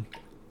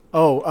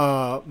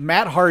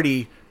 Matt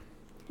Hardy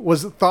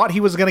thought he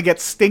was going to get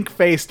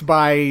stink-faced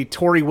by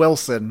Tori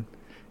Wilson.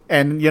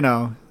 And,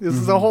 this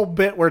is a whole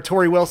bit where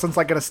Tori Wilson's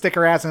like going to stick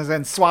her ass in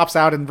and swaps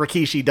out and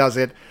Rikishi does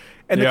it.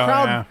 And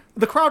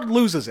the crowd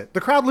loses it.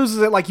 The crowd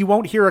loses it like you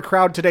won't hear a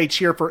crowd today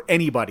cheer for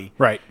anybody.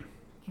 Right.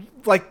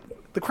 Like,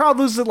 the crowd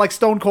loses it like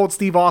Stone Cold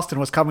Steve Austin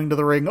was coming to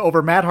the ring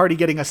over Matt Hardy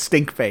getting a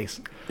stink face.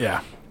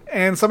 Yeah.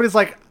 And somebody's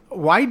like,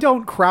 why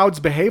don't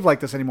crowds behave like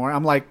this anymore?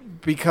 I'm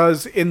like,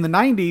 because in the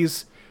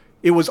 90s,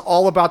 it was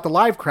all about the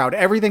live crowd.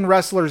 Everything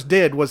wrestlers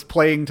did was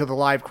playing to the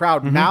live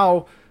crowd. Mm-hmm.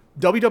 Now,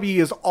 WWE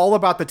is all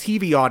about the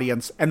TV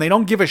audience, and they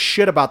don't give a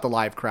shit about the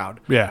live crowd.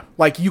 Yeah.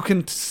 Like, you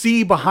can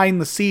see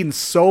behind the scenes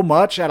so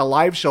much at a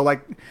live show.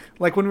 Like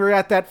when we were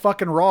at that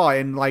fucking Raw,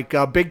 and, like,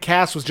 Big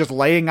Cass was just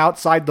laying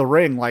outside the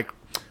ring, like,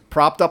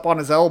 propped up on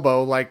his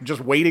elbow, like,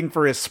 just waiting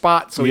for his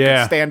spot so he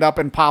can stand up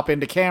and pop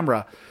into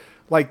camera.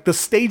 Like, the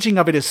staging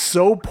of it is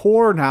so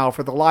poor now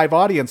for the live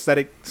audience that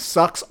it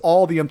sucks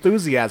all the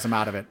enthusiasm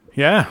out of it.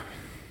 Yeah.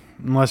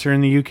 Unless you're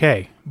in the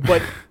UK.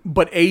 But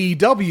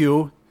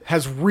AEW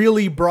has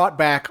really brought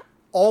back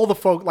all the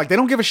folk. Like, they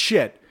don't give a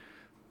shit.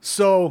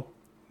 So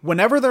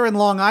whenever they're in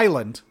Long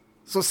Island,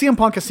 so CM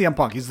Punk is CM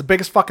Punk. He's the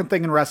biggest fucking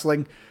thing in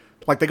wrestling.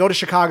 Like, they go to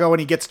Chicago and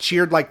he gets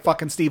cheered like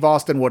fucking Steve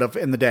Austin would have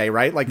in the day,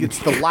 right? Like, it's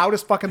the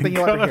loudest fucking thing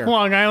you'll ever hear.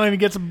 Long Island, he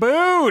gets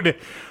booed.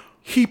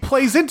 He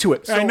plays into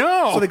it. So, I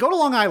know. So they go to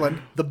Long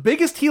Island. The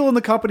biggest heel in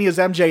the company is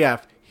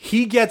MJF.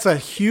 He gets a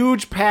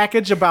huge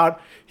package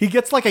he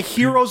gets like a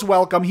hero's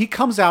welcome. He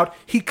comes out,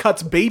 he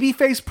cuts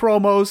babyface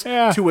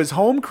promos to his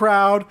home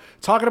crowd,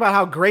 talking about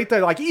how great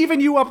they're like, even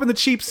you up in the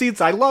cheap seats,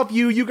 I love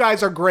you. You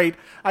guys are great.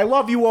 I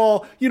love you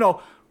all.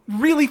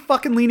 Really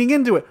fucking leaning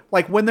into it.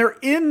 Like when they're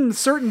in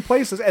certain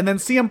places and then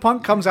CM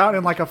Punk comes out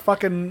in like a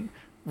fucking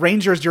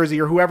Rangers jersey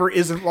or whoever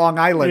isn't Long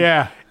Island.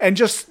 Yeah. And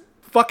just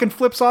fucking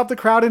flips off the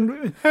crowd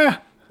and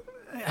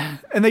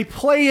they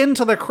play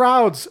into the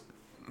crowds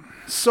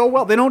so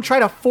well. They don't try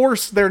to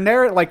force their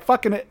narrative, like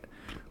fucking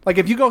Like,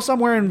 if you go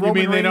somewhere and You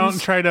mean they don't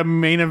try to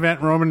main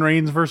event Roman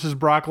Reigns versus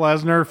Brock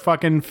Lesnar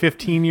fucking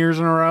 15 years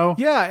in a row?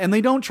 Yeah, and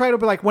they don't try to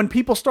be like, when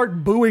people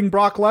start booing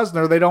Brock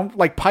Lesnar, they don't,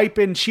 like, pipe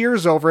in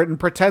cheers over it and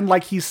pretend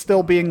like he's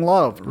still being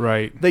loved.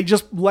 Right. They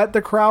just let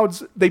the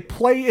crowds, they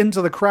play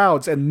into the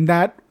crowds, and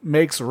that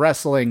makes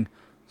wrestling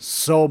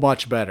so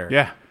much better.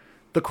 Yeah.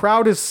 The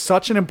crowd is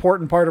such an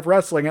important part of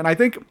wrestling, and I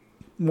think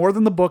more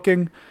than the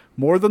booking,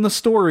 more than the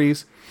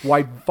stories,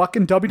 why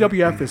fucking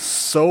WWF is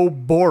so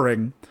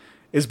boring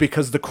is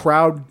because the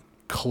crowd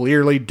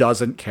clearly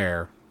doesn't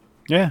care.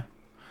 Yeah.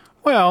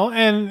 Well,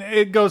 and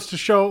it goes to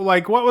show,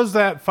 like, what was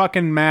that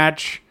fucking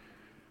match?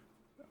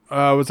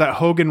 Was that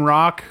Hogan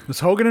Rock? It was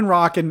Hogan and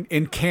Rock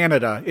in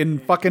Canada, in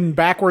fucking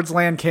backwards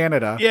land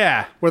Canada.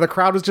 Yeah. Where the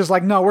crowd was just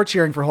like, no, we're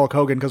cheering for Hulk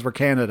Hogan because we're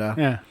Canada.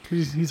 Yeah.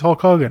 He's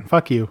Hulk Hogan.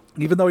 Fuck you.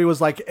 Even though he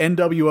was like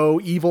NWO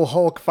Evil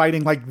Hulk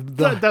fighting like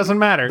it doesn't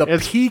matter.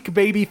 It's peak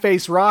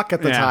babyface Rock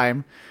at the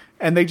time.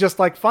 And they just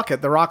like, fuck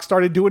it. The Rock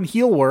started doing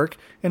heel work,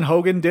 and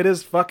Hogan did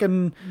his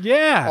fucking...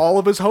 Yeah. All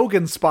of his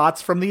Hogan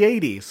spots from the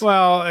 80s.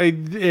 Well,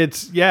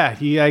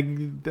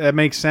 that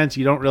makes sense.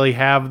 You don't really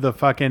have the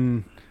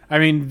fucking... I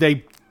mean,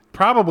 they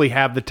probably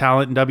have the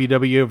talent in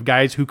WWE of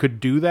guys who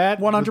could do that.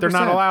 100%. But they're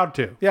not allowed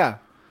to. Yeah.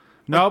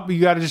 Nope, you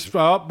got to just...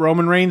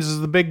 Roman Reigns is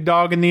the big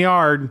dog in the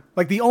yard.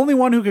 Like, the only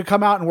one who could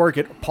come out and work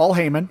it, Paul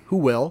Heyman, who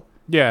will...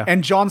 Yeah.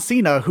 And John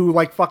Cena, who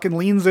like fucking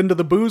leans into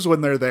the booze when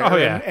they're there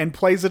and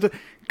plays it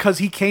because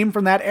he came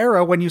from that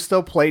era when you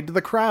still played to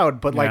the crowd.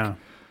 But like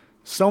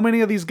so many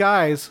of these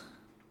guys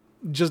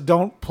just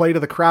don't play to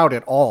the crowd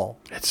at all.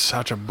 It's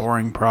such a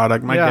boring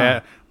product. My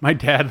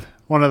dad,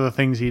 one of the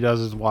things he does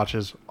is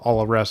watches all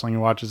of wrestling. He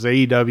watches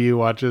AEW,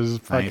 watches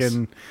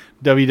fucking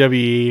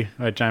WWE,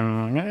 which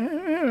I'm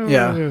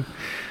like,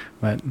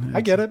 But I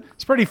get it.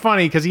 It's pretty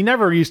funny because he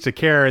never used to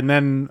care, and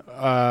then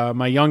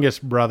my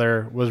youngest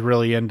brother was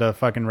really into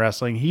fucking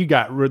wrestling. They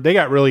got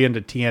really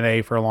into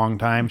TNA for a long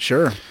time.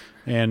 Sure.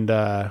 And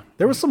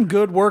there was some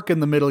good work in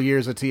the middle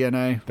years of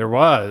TNA. There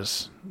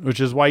was, which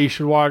is why you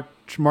should watch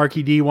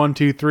Marky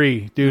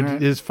D123, dude.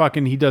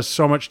 Right. He does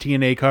so much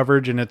TNA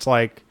coverage, and it's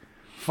like,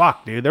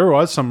 fuck, dude. There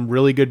was some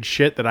really good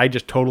shit that I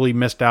just totally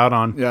missed out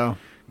on. Yeah.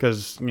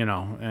 Because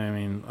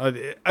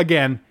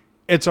again.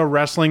 It's a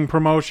wrestling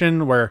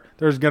promotion where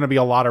there's going to be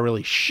a lot of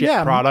really shit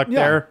product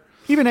there.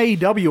 Even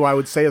AEW, I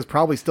would say, is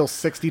probably still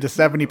 60 to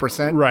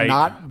 70% right.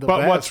 not the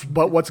best.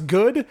 But what's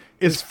good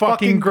is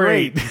fucking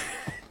great.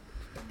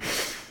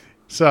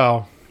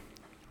 So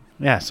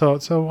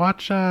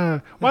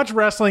watch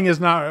Wrestling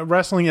Isn't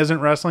Wrestling.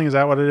 Is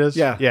that what it is?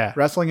 Yeah.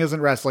 Wrestling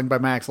Isn't Wrestling by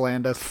Max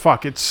Landis.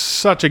 Fuck, it's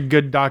such a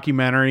good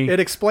documentary. It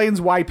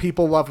explains why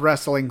people love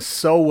wrestling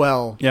so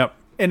well. Yep.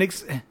 And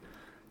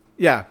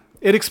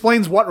it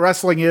explains what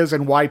wrestling is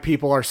and why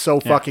people are so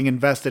fucking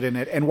invested in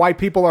it and why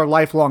people are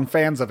lifelong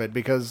fans of it,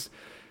 because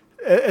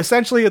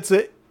essentially it's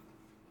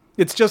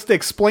just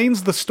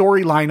explains the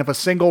storyline of a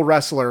single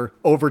wrestler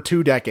over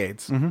 2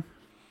 decades. Mm-hmm.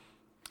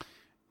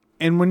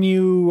 And when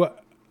you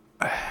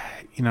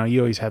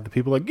always have the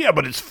people like, yeah,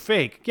 but it's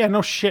fake. Yeah,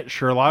 no shit,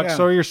 Sherlock. Yeah.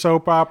 So are your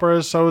soap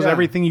operas. So is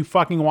everything you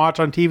fucking watch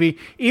on TV.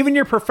 Even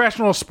your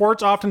professional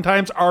sports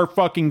oftentimes are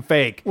fucking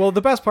fake. Well,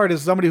 the best part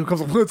is somebody who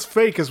comes, well, it's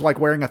fake, is like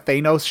wearing a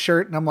Thanos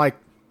shirt. And I'm like,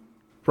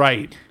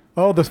 right.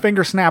 Oh, the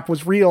finger snap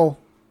was real.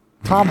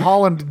 Tom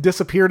Holland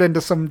disappeared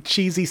into some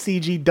cheesy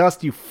CG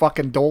dust, you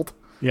fucking dolt.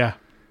 Yeah.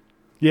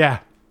 Yeah.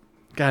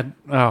 God.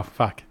 Oh,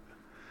 fuck.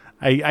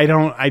 I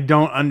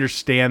don't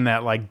understand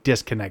that like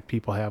disconnect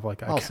people have.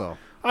 Like,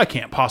 I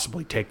can't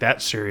possibly take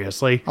that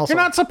seriously. Also,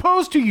 you're not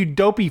supposed to, you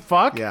dopey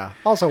fuck. Yeah.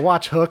 Also,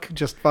 watch Hook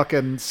just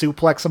fucking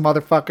suplex a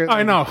motherfucker.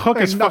 I know. Hook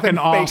is fucking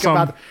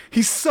awesome.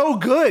 He's so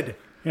good.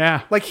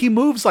 Yeah. Like, he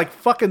moves like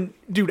fucking...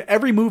 Dude,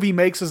 every move he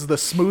makes is the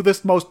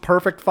smoothest, most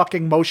perfect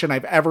fucking motion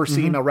I've ever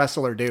seen a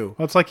wrestler do.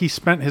 Well, it's like he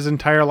spent his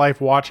entire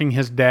life watching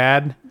his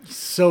dad. He's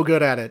so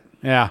good at it.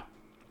 Yeah.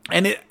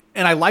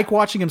 And I like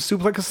watching him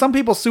suplex, because some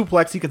people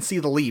suplex, you can see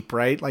the leap,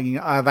 right? Like,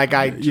 that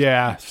guy...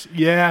 Yes.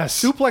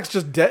 Suplex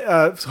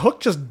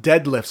Hook just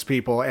deadlifts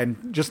people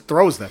and just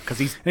throws them, because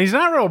he's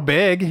not real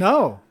big.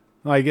 No.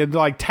 Like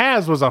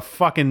Taz was a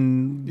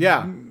fucking...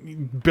 Yeah.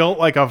 Built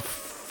like a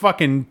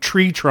fucking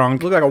tree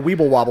trunk. Looked like a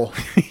weeble wobble.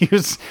 He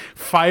was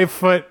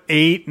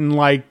 5'8" and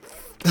like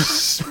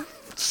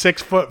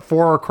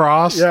 6'4"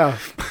 across. Yeah.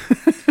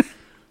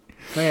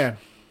 Man.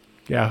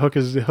 Yeah, Hook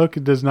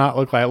does not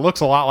look like... It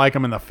looks a lot like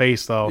him in the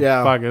face, though.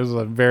 Yeah. Fuck, it was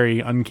a very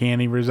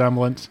uncanny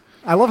resemblance.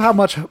 I love how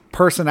much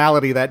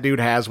personality that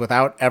dude has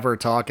without ever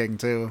talking,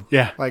 too.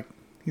 Yeah. Like,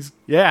 he's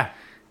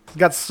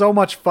got so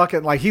much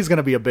fucking... Like, he's going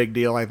to be a big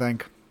deal, I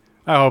think.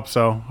 I hope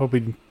so. Hope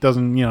he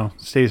doesn't,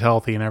 stays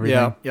healthy and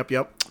everything. Yeah.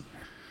 Yep.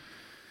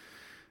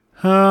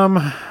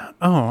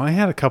 I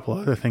had a couple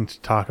other things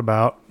to talk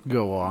about.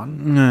 Go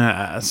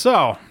on.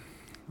 So,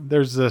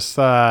 there's this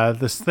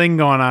thing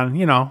going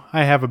on.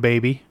 I have a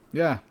baby.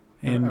 Yeah.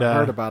 And I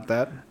heard about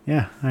that.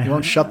 Yeah. You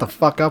won't shut the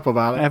fuck up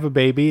about it. I have a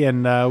baby,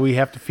 and we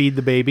have to feed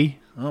the baby.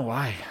 Oh,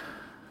 why?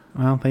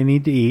 Well, they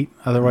need to eat.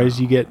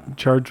 Otherwise, you get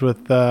charged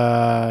with,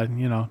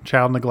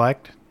 child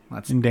neglect.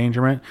 That's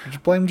endangerment.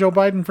 Just blame Joe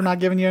Biden for not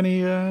giving you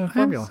any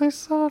formula. I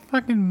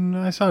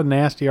saw a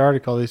nasty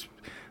article. This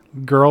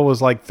girl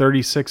was like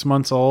 36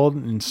 months old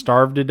and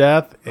starved to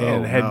death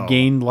and had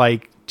gained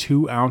like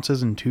 2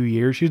 ounces in 2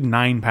 years. She was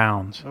 9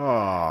 pounds.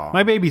 Oh.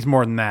 My baby's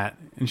more than that,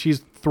 and she's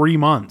 3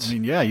 months. I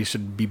mean, yeah, you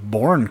should be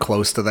born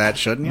close to that,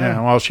 shouldn't you?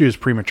 Yeah, well, she was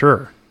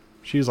premature.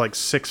 She was like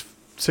 6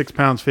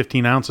 pounds,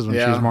 15 ounces when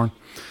she was born.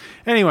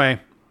 Anyway,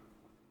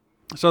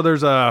 so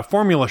there's a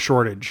formula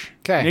shortage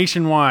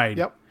nationwide.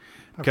 Yep.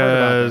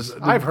 Because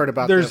I've heard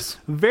about this. There's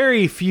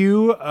very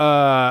few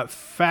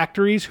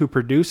factories who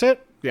produce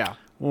it. Yeah.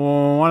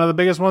 One of the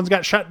biggest ones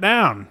got shut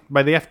down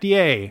by the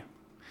FDA.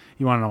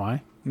 You want to know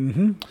why?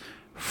 Mm-hmm.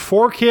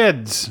 4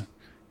 kids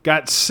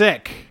got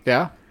sick.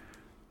 Yeah.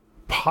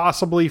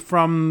 Possibly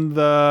from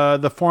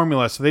the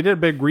formula. So they did a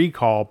big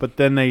recall, but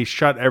then they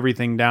shut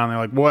everything down. They're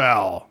like,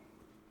 well,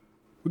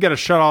 we got to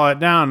shut all that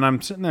down. And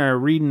I'm sitting there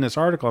reading this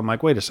article. I'm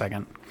like, wait a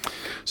second.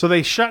 So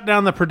they shut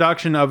down the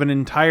production of an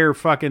entire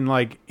fucking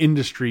like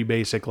industry,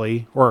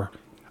 basically, or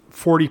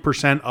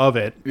 40% of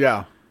it.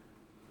 Yeah.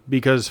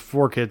 Because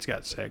 4 kids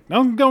got sick.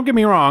 Don't get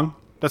me wrong.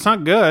 That's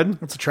not good.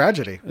 It's a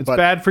tragedy. It's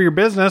bad for your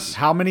business.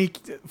 How many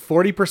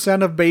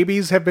 40% of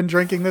babies have been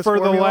drinking this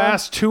formula? For the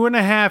last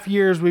 2.5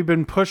 years, we've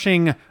been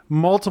pushing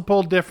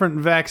multiple different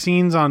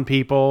vaccines on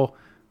people.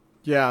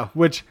 Yeah.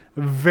 Which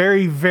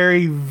very,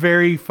 very,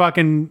 very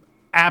fucking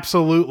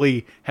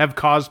absolutely have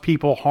caused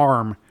people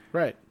harm.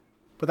 Right.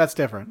 But that's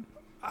different.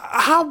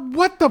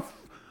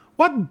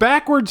 What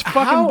backwards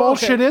fucking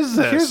bullshit is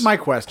this? Here's my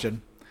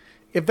question.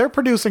 If they're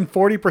producing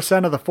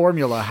 40% of the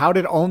formula, how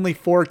did only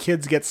 4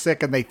 kids get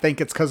sick and they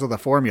think it's because of the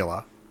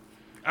formula?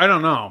 I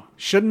don't know.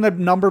 Shouldn't the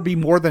number be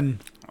more than...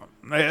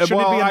 Shouldn't it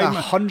be in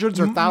the hundreds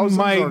or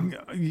thousands?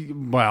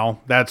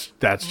 Well, that's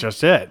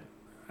just it.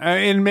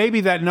 And maybe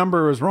that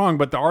number was wrong,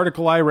 but the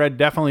article I read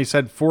definitely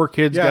said 4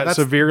 kids got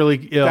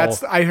severely ill.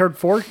 I heard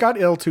 4 got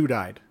ill, 2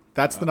 died.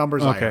 That's the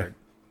numbers I heard.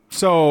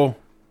 So...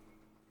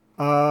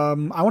 I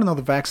want to know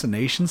the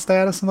vaccination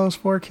status of those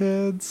 4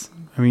 kids.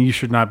 I mean, you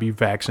should not be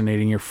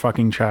vaccinating your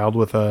fucking child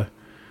with a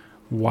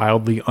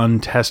wildly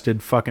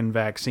untested fucking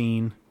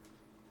vaccine.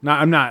 No,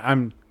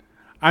 I'm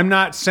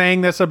not saying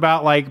this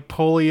about like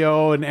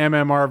polio and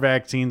MMR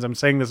vaccines. I'm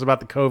saying this about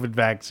the COVID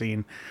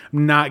vaccine.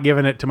 I'm not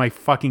giving it to my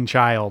fucking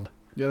child.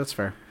 Yeah, that's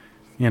fair.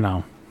 You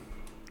know.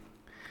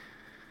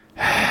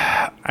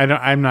 I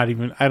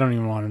don't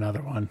even want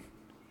another one.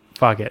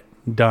 Fuck it.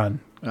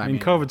 Done. I mean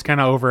COVID's kind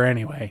of over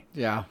anyway.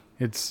 Yeah.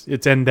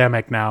 It's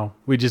endemic now.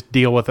 We just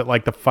deal with it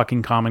like the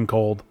fucking common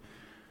cold.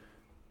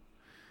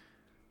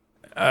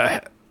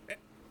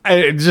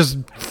 It's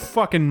just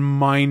fucking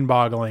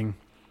mind-boggling.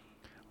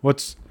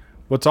 What's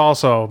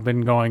also been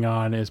going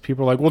on is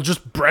people are like, well,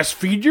 just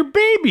breastfeed your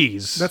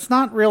babies. That's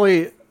not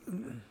really...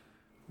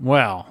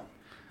 Well,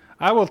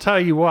 I will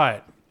tell you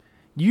what.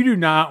 You do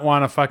not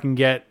want to fucking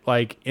get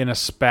like in a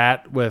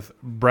spat with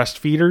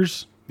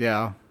breastfeeders.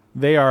 Yeah.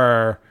 They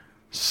are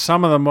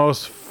some of the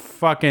most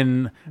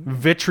fucking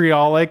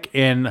vitriolic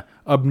and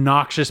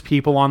obnoxious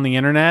people on the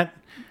internet.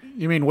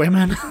 You mean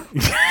women? I'm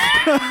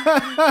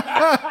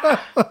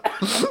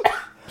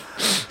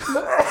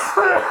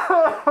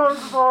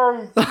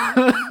sorry.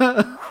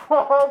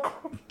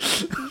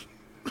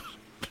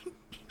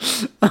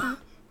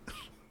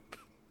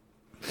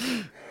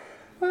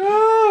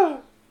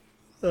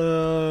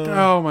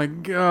 Oh my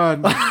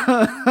God.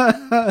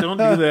 Don't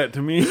do that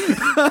to me.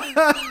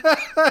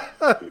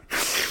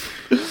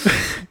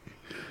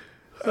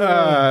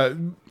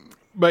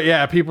 But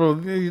yeah,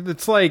 people,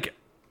 it's like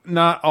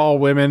not all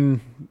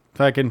women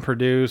that can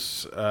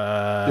produce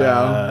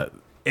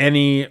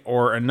any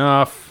or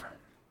enough.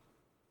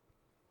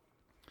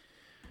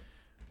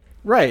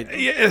 Right.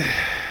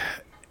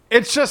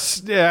 It's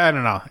just, I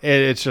don't know.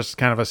 It's just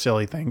kind of a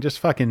silly thing. Just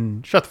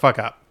fucking shut the fuck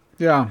up.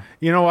 Yeah.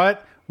 You know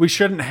what? We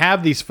shouldn't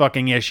have these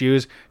fucking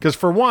issues because,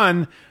 for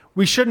one,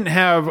 we shouldn't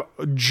have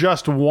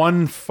just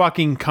one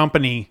fucking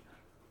company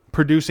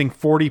producing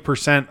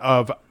 40%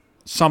 of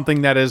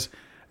something that is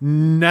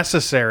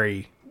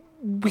necessary.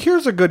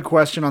 Here's a good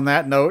question on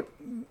that note.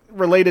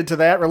 Related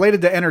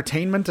to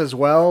entertainment as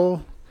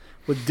well,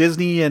 with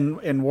Disney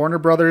and Warner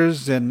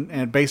Brothers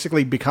and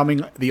basically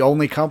becoming the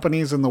only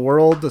companies in the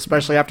world,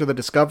 especially after the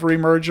Discovery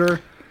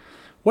merger.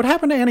 What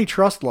happened to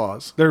antitrust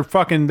laws? They're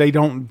fucking. They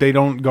don't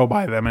go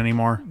by them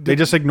anymore. They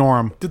just ignore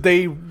them. Did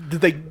they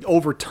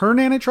overturn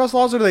antitrust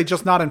laws, or do they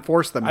just not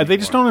enforce them anymore? They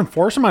just don't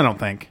enforce them. I don't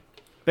think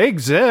they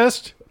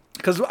exist.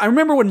 Because I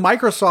remember when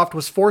Microsoft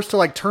was forced to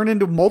like turn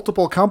into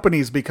multiple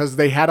companies because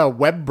they had a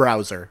web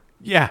browser.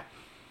 Yeah,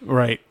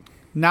 right.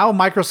 Now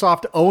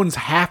Microsoft owns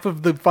half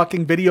of the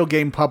fucking video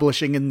game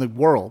publishing in the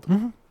world.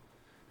 Mm-hmm.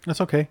 That's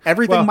okay.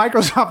 Everything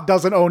Microsoft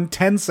doesn't own,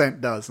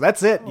 Tencent does.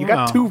 That's it. You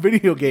got 2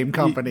 video game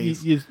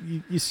companies. You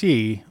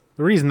see,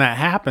 the reason that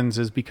happens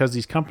is because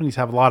these companies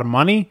have a lot of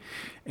money,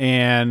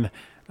 and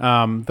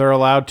they're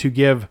allowed to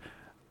give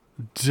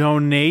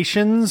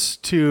donations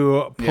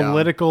to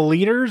political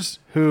leaders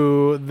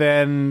who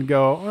then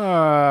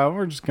go,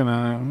 we're just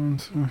gonna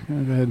go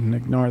ahead and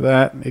ignore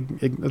that.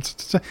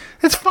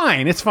 It's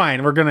fine. It's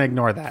fine. We're gonna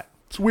ignore that.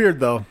 It's weird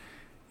though.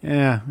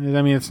 Yeah,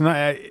 I mean, it's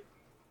not.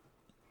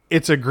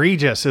 It's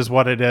egregious, is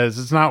what it is.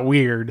 It's not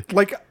weird.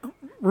 Like,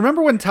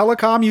 remember when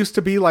telecom used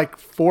to be like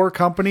 4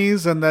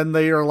 companies, and then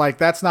they are like,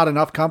 that's not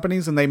enough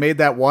companies, and they made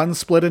that one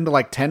split into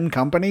like 10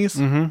 companies.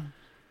 Mm-hmm.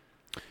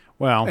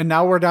 Well, and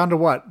now we're down to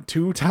what?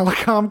 2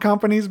 telecom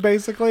companies,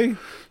 basically?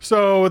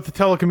 So with the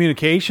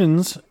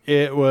telecommunications,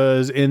 it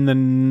was in the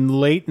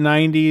late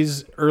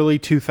 90s, early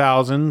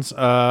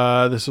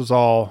 2000s. This was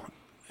all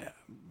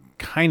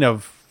kind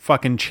of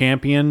fucking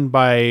championed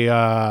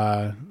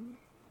by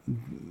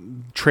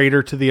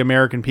traitor to the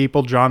American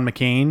people, John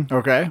McCain.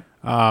 Okay.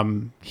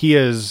 He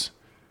is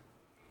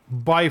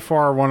by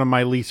far one of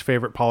my least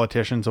favorite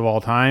politicians of all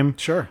time.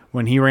 Sure.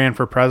 When he ran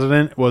for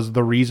president was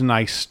the reason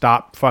I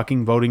stopped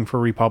fucking voting for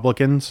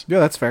Republicans. Yeah,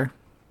 that's fair.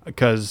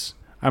 Because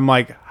I'm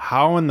like,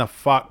 how in the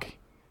fuck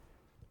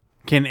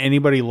can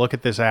anybody look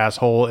at this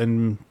asshole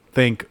and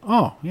think,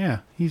 oh, yeah,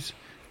 he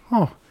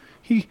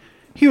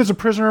was a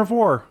prisoner of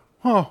war.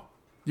 Oh,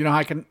 you know how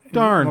I can...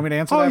 Darn. You want me to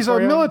answer that he's for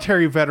a you?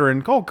 military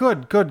veteran. Oh,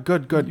 good. You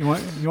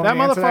want that me to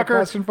answer that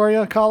question for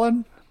you,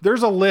 Colin?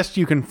 There's a list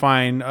you can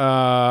find,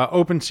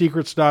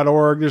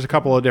 opensecrets.org. There's a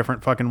couple of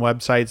different fucking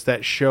websites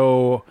that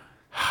show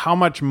how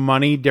much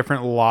money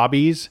different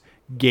lobbies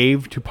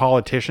gave to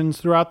politicians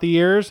throughout the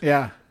years.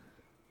 Yeah.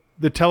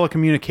 The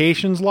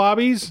telecommunications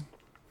lobbies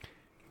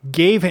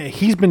gave him...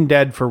 He's been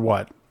dead for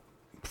what?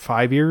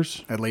 5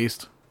 years? At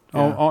least.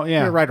 Yeah. Oh,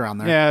 yeah. You're right around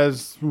there. Yeah,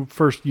 his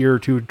first year or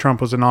two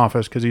Trump was in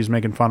office because he was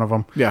making fun of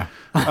him. Yeah.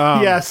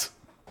 Yes.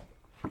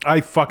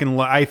 I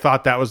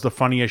thought that was the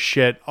funniest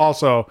shit.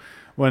 Also,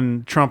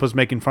 when Trump was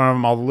making fun of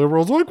him, all the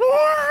liberals were like,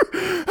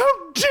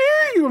 how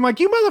dare you? I'm like,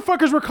 you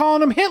motherfuckers were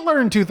calling him Hitler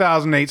in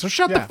 2008, so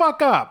shut the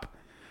fuck up.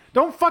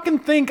 Don't fucking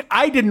think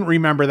I didn't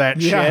remember that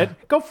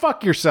shit. Go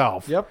fuck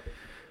yourself. Yep.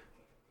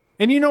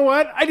 And you know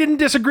what? I didn't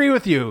disagree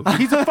with you.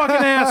 He's a fucking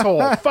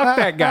asshole. Fuck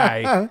that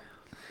guy.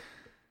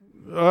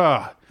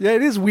 Ugh. Yeah,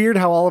 it is weird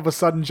how all of a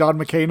sudden John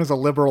McCain is a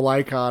liberal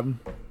icon.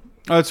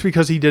 It's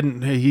because he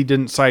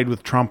didn't side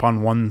with Trump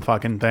on one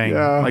fucking thing.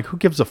 Yeah. Like, who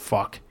gives a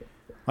fuck?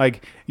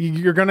 Like,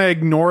 you're gonna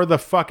ignore the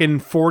fucking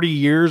 40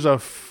 years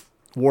of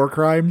war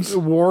crimes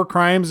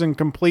and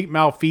complete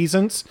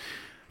malfeasance?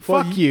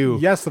 Fuck you.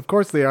 Yes, of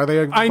course they are.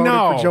 They voted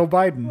for Joe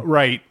Biden.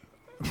 Right.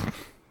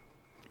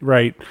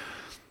 Right.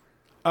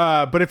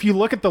 But if you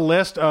look at the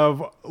list of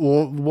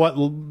what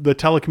the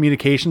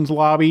telecommunications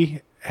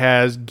lobby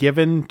has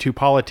given to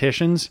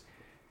politicians,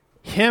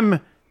 him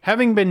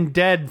having been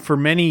dead for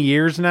many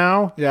years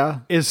now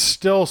is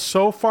still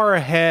so far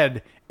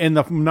ahead in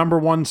the number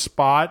 1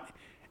 spot.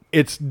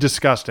 It's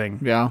disgusting.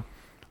 Yeah.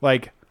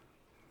 Like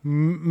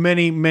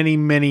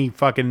many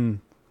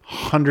fucking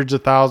hundreds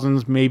of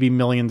thousands, maybe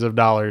millions of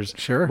dollars.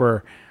 Sure.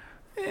 Were,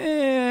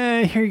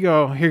 here you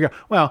go.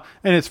 Well,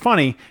 and it's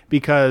funny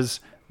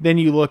because then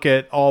you look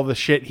at all the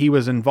shit he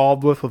was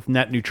involved with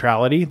net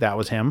neutrality. That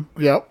was him.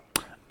 Yep.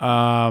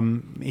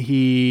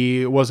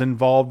 He was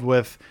involved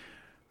with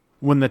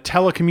when the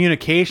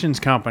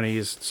telecommunications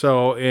companies.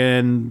 So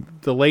in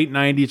the late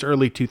 90s,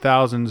 early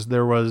 2000s,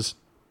 there was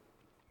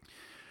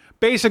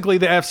basically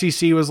the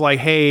FCC was like,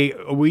 hey,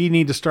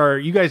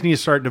 you guys need to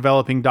start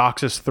developing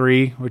DOCSIS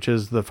 3, which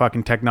is the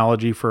fucking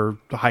technology for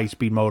the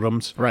high-speed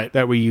modems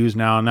that we use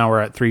now. Now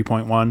we're at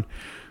 3.1.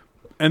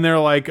 And they're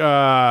like,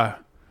 to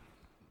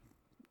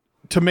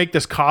make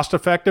this cost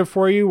effective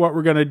for you, what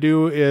we're going to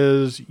do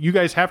is you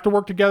guys have to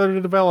work together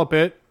to develop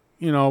it.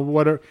 You know,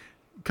 whatever.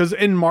 Because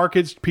in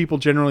markets, people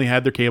generally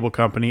had their cable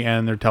company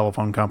and their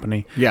telephone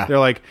company. Yeah. They're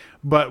like,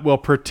 but we'll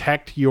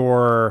protect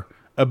your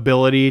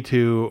ability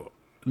to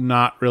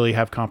not really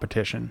have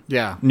competition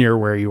near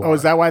where you are. Oh,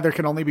 is that why there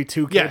can only be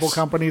 2 cable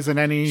companies in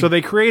any So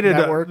they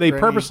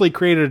purposely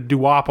created a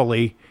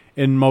duopoly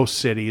in most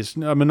cities,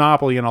 a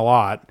monopoly in a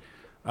lot.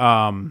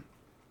 And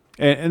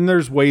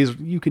there's ways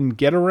you can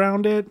get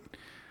around it.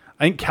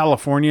 I think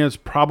California is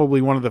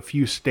probably one of the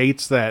few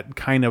states that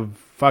kind of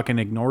fucking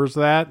ignores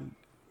that,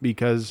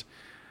 because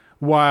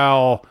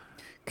while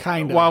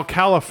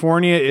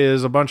California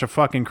is a bunch of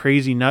fucking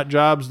crazy nut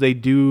jobs, they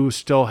do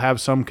still have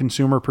some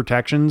consumer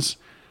protections.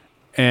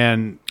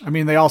 And I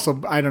mean, they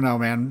also, I don't know,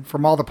 man,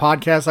 from all the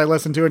podcasts I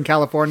listen to in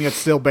California, it's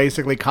still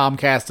basically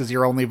Comcast is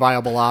your only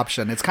viable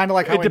option. It's kind of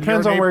like how it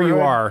depends on where you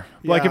are.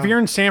 Yeah. Like if you're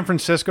in San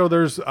Francisco,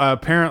 there's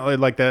apparently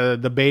like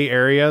the Bay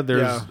Area,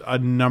 there's a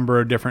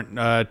number of different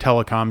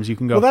telecoms you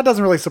can go. Well, that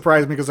doesn't really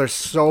surprise me because there's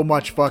so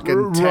much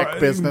fucking tech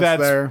business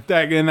there.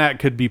 And that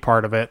could be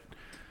part of it.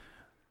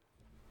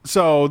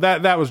 So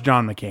that was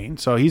John McCain.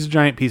 So he's a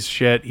giant piece of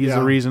shit. He's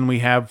the reason we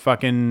have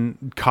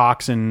fucking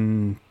Cox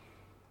and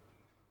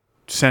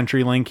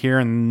CenturyLink here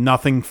and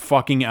nothing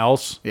fucking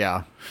else.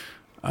 Yeah.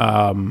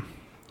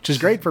 Which is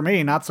great for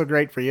me, not so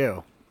great for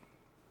you.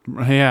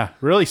 Yeah,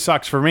 really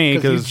sucks for me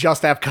because you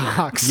just have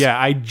Cox.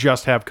 Yeah, I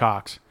just have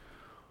Cox.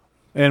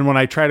 And when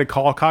I try to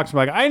call Cox, I'm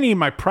like, I need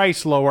my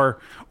price lower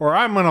or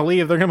I'm going to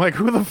leave. They're going to be like,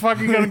 who the fuck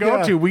are you going to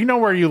go to? We know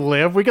where you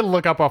live. We can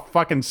look up a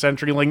fucking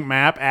CenturyLink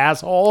map,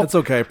 asshole. That's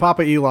okay.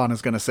 Papa Elon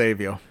is going to save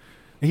you.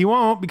 He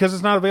won't because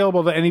it's not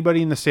available to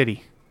anybody in the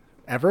city.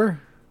 Ever?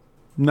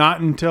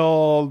 Not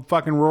until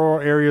fucking rural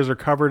areas are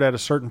covered at a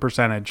certain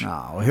percentage.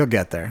 Oh, he'll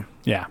get there.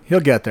 Yeah. He'll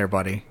get there,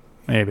 buddy.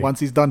 Maybe. Once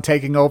he's done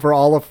taking over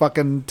all of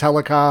fucking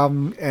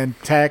telecom and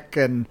tech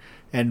and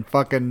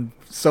fucking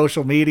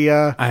social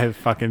media. I have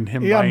fucking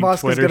him Elon buying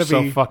Musk Twitter is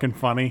gonna so fucking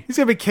funny. He's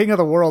going to be king of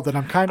the world, and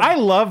I'm kind of... I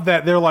love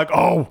that they're like,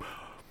 oh,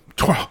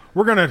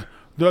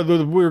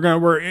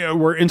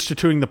 we're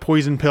instituting the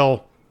poison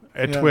pill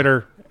at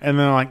Twitter. And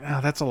then like,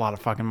 oh, that's a lot of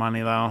fucking money,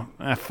 though.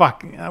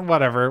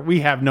 Whatever. We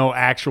have no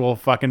actual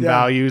fucking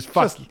values.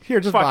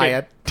 Just buy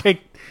it.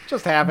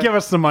 Just have it. Give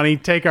us the money.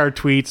 Take our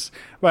tweets.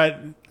 But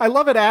I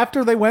love it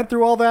after they went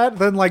through all that.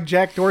 Then like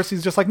Jack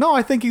Dorsey's just like, no,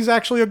 I think he's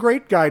actually a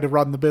great guy to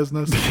run the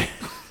business.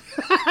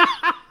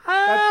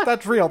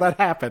 That's real. That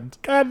happened.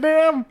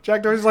 Goddamn.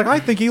 Jack Dorsey's like,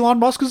 I think Elon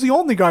Musk is the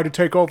only guy to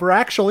take over,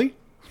 actually.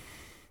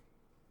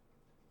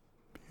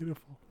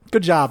 Beautiful.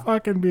 Good job.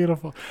 Fucking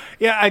beautiful.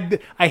 Yeah,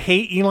 I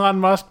hate Elon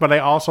Musk, but I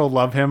also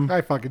love him.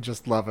 I fucking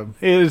just love him.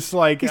 It's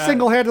like... He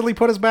single-handedly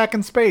put us back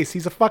in space.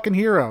 He's a fucking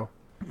hero.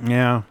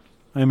 Yeah.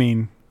 I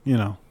mean, you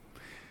know.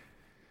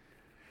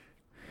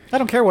 I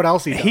don't care what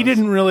else he does. He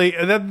didn't really...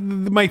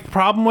 my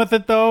problem with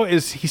it, though,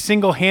 is he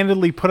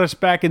single-handedly put us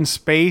back in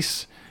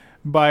space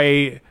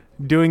by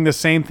doing the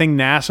same thing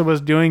NASA was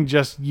doing,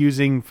 just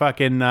using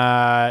fucking,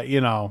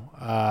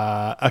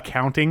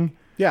 accounting.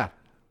 Yeah.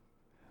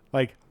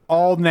 Like...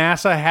 all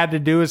NASA had to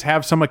do is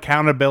have some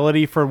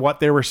accountability for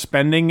what they were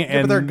spending.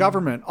 But they're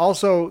government.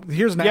 Also,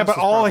 here's NASA's but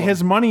all problem.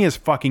 his money is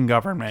fucking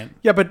government.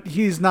 Yeah, but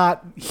he's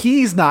not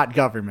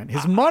government.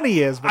 His money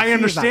is, but I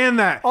understand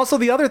that. Also,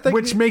 the other thing...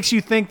 which makes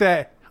you think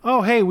that,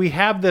 oh, hey, we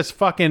have this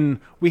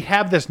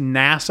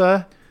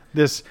NASA,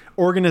 this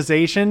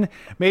organization.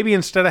 Maybe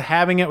instead of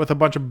having it with a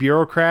bunch of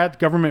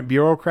government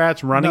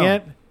bureaucrats running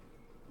it,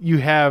 you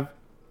have...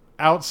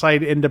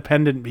 outside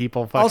independent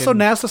people. Also,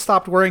 NASA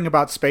stopped worrying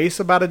about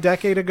space about a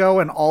decade ago,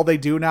 and all they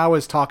do now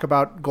is talk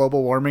about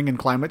global warming and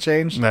climate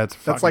change.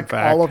 That's like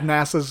fact. All of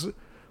NASA's...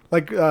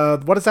 like,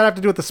 what does that have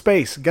to do with the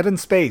space? Get in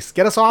space.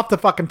 Get us off the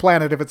fucking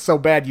planet if it's so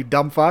bad, you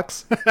dumb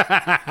fucks.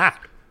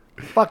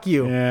 Fuck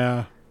you.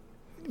 Yeah.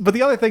 But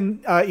the other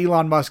thing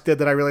Elon Musk did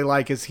that I really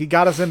like is he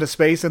got us into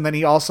space, and then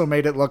he also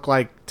made it look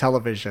like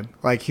television.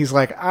 Like, he's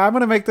like, I'm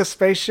going to make this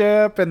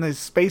spaceship and these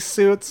space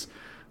suits...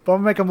 but I'm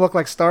going to make them look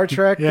like Star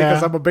Trek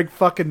because I'm a big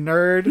fucking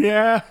nerd.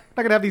 Yeah. I'm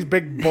not going to have these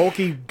big,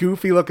 bulky,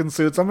 goofy-looking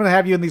suits. I'm going to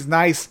have you in these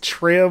nice,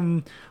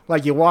 trim,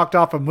 like you walked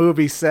off a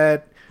movie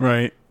set.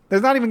 Right.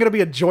 There's not even going to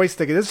be a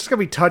joystick. It's just going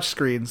to be touch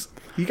screens.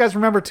 You guys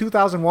remember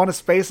 2001: A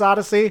Space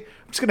Odyssey?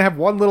 I'm just going to have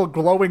one little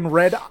glowing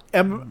red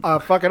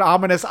fucking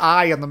ominous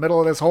eye in the middle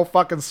of this whole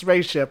fucking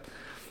spaceship.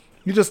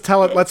 You just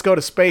tell it, let's go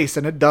to space,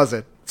 and it does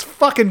it. It's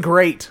fucking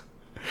great.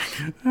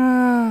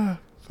 I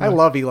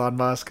love Elon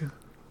Musk.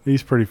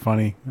 He's pretty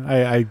funny.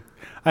 I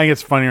think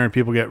it's funnier when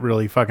people get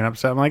really fucking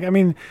upset. I'm like, I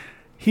mean,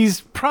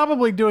 he's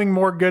probably doing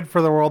more good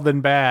for the world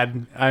than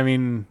bad. I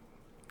mean,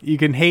 you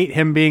can hate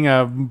him being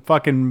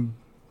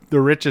the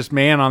richest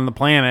man on the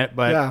planet,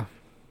 but... yeah.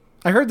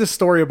 I heard this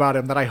story about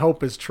him that I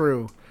hope is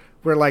true.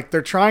 Where, like,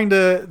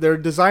 they're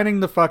designing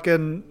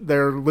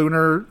their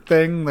lunar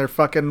thing, their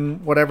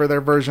fucking, whatever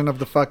their version of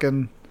the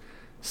fucking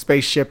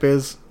spaceship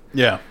is.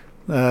 Yeah.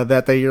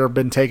 That they have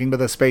been taking to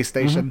the space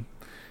station.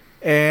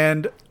 Mm-hmm.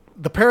 And...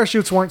 the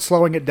parachutes weren't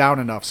slowing it down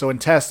enough, so in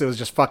tests it was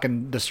just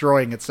fucking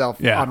destroying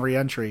itself on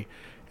re-entry.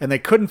 And they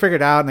couldn't figure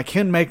it out, and they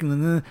couldn't make...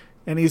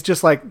 and he's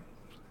just like,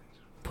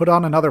 put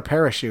on another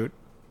parachute.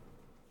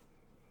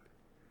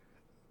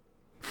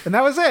 And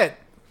that was it.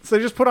 So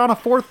they just put on a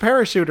fourth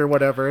parachute or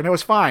whatever, and it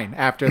was fine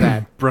after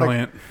that.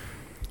 Brilliant.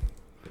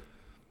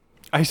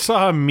 I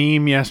saw a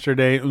meme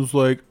yesterday. It was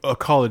like, a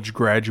college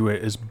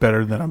graduate is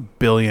better than a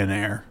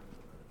billionaire.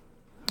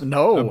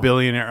 No. A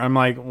billionaire. I'm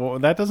like, well,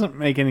 that doesn't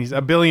make any sense.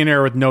 A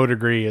billionaire with no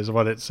degree is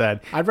what it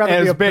said. I'd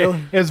rather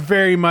It's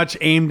very much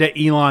aimed at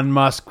Elon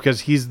Musk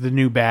because he's the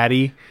new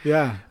baddie.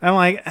 Yeah. I'm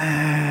like...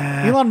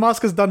 Elon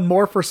Musk has done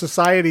more for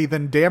society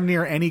than damn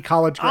near any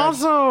college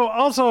graduate.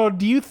 Also,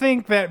 do you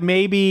think that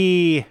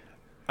maybe...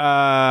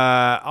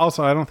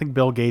 also, I don't think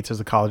Bill Gates is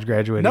a college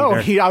graduate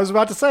either. I was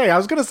going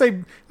to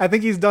say, I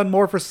think he's done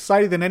more for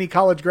society than any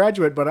college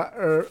graduate,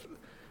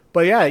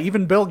 but yeah,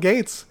 even Bill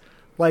Gates...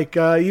 like,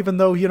 even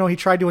though, he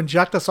tried to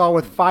inject us all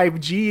with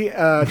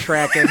 5G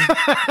tracking,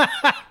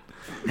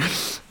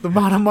 the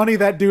amount of money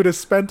that dude has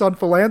spent on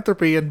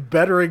philanthropy and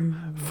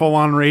bettering...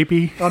 full-on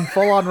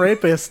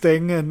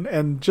rapisting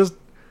and just...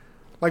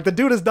 like, the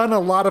dude has done a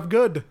lot of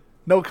good.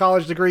 No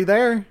college degree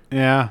there.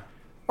 Yeah.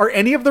 Are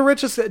any of the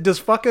richest...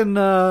 does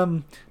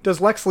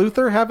Lex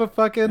Luthor have a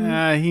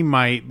fucking... he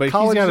might, but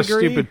he's got a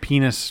stupid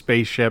penis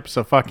spaceship,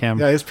 so fuck him.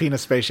 Yeah, his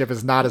penis spaceship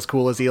is not as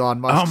cool as Elon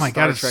Musk's Oh my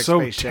God, it's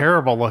so spaceship.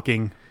 terrible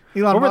looking.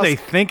 Elon what Musk, were they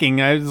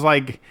thinking? I was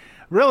like,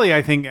 Really,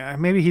 I think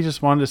maybe he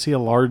just wanted to see a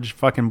large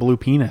fucking blue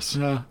penis.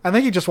 Yeah. I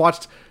think he just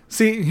watched.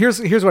 See,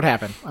 here's what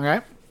happened.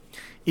 Okay,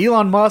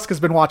 Elon Musk has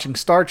been watching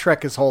Star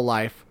Trek his whole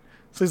life,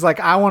 so he's like,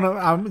 I want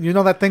to. You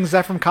know that thing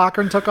Zephram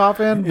Cochrane took off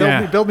in?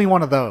 Build me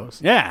one of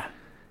those. Yeah.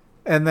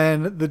 And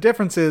then the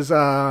difference is,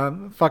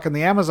 fucking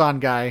the Amazon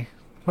guy.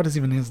 What is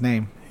even his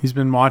name? He's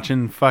been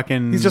watching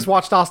fucking. He's just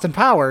watched Austin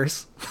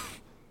Powers.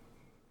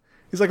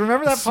 He's like,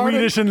 remember that part?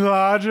 Swedish and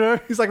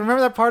Lodger. He's like,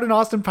 remember that part in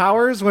Austin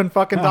Powers when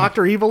fucking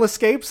Dr. Evil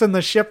escapes in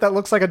the ship that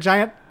looks like a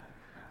giant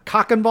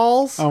cock and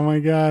balls? Oh my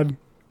God.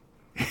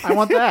 I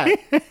want that.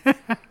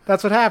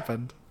 That's what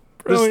happened.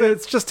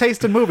 It's just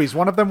taste in movies.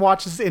 One of them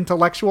watches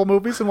intellectual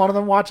movies and one of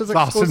them watches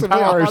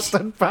exclusively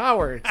Austin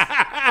Powers.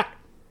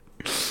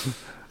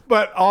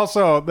 But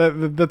also,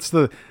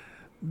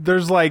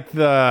 there's like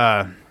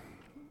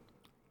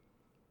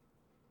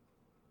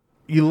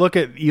you look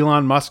at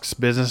Elon Musk's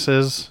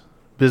business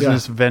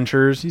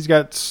ventures. He's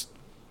got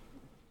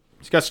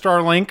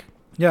Starlink.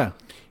 Yeah.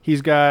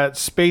 He's got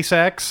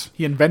SpaceX.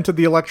 He invented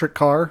the electric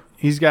car.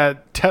 He's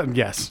got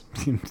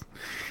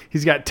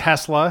he's got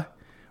Tesla,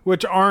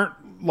 which aren't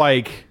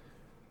like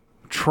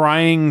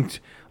Tesla's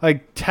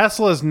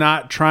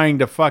not trying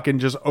to fucking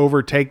just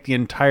overtake the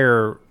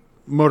entire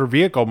motor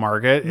vehicle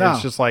market. No.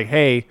 It's just like,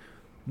 hey,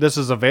 this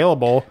is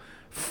available.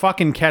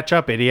 Fucking catch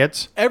up,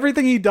 idiots.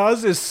 Everything he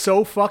does is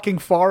so fucking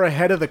far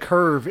ahead of the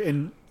curve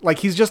in like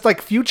he's just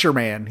like Future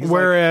Man.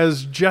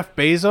 Whereas Jeff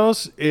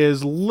Bezos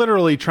is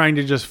literally trying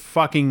to just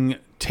fucking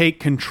take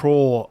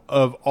control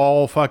of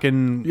all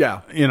fucking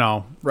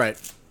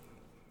right.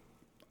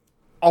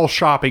 All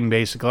shopping,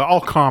 basically,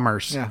 all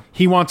commerce. Yeah.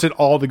 He wants it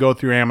all to go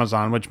through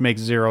Amazon, which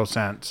makes zero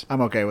sense.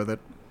 I'm okay with it.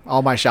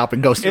 All my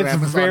shopping goes through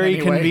Amazon. Very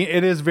convenient.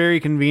 It is very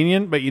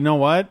convenient, but you know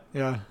what?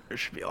 Yeah. There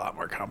should be a lot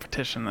more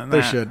competition than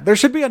that. There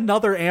should be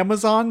another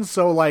Amazon,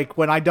 so like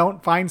when I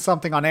don't find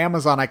something on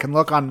Amazon, I can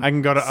look on. I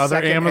can go to other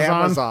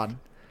Amazon.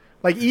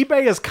 Like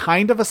eBay is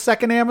kind of a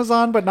second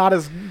Amazon, but not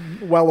as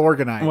well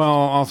organized. Well,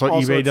 also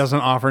eBay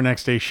doesn't offer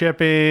next day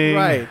shipping.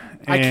 Right.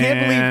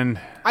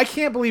 I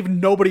can't believe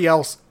nobody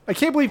else. I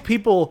can't believe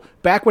people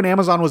back when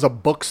Amazon was a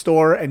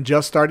bookstore and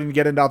just starting to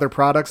get into other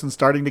products and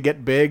starting to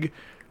get big.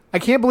 I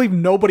can't believe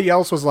nobody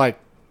else was like,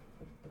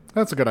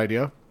 that's a good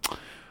idea.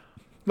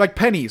 Like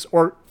Pennies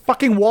or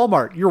fucking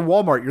Walmart. You're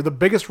Walmart. You're the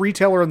biggest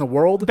retailer in the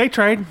world. They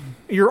tried.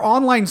 Your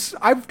online.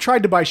 I've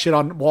tried to buy shit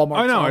on Walmart.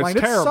 I know, online. it's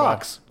terrible. It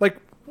sucks. Like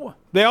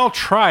they all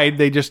tried.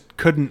 They just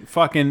couldn't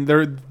fucking.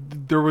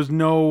 There was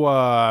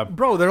no.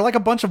 Bro, they're like a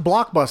bunch of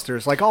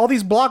blockbusters. Like all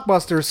these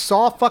blockbusters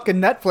saw fucking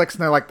Netflix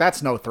and they're like,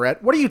 that's no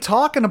threat. What are you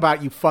talking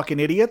about, you fucking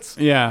idiots?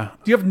 Yeah.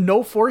 Do you have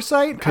no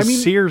foresight?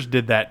 Because Sears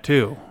did that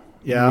too.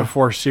 Yeah.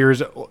 Before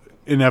Sears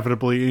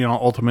inevitably,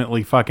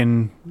 ultimately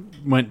fucking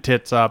went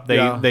tits up.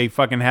 They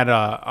fucking had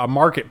a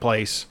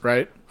marketplace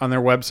right on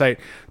their website.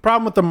 The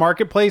problem with the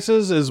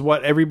marketplaces is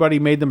what everybody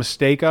made the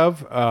mistake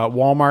of.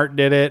 Walmart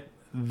did it.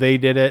 They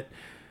did it.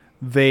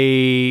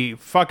 They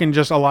fucking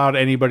just allowed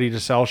anybody to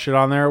sell shit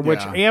on there,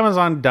 which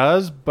Amazon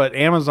does, but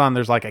Amazon,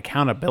 there's like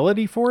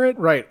accountability for it.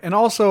 Right. And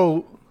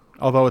also,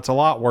 although it's a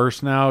lot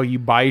worse now, you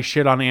buy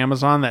shit on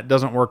Amazon that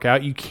doesn't work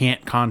out, you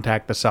can't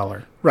contact the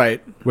seller.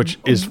 Right. Which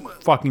is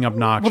fucking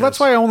obnoxious. Well, that's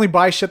why I only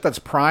buy shit that's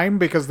Prime,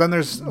 because then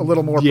there's a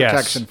little more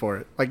protection for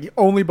it. Like, you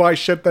only buy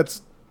shit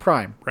that's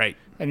Prime. Right.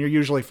 And you're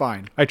usually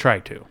fine. I try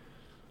to.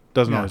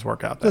 Doesn't always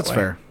work out that way. That's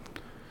fair.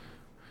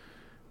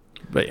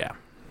 But yeah.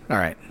 All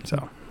right.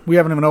 So we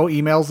haven't even no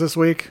emails this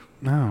week.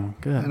 No,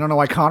 good. I don't know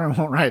why Connor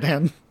won't write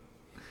in.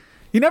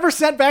 He never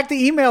sent back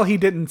the email he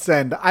didn't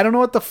send. I don't know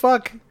what the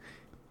fuck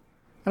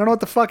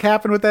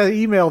happened with that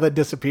email that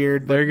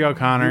disappeared. There you go,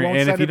 Connor.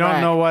 And if you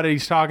don't know what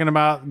he's talking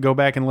about, go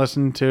back and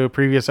listen to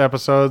previous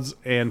episodes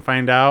and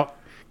find out,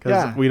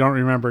 because we don't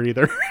remember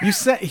either.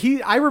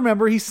 I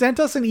remember he sent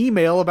us an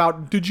email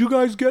about, did you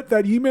guys get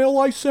that email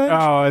I sent?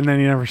 Oh, and then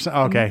he never sent.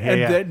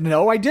 Okay.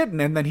 No, I didn't.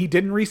 And then he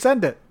didn't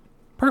resend it.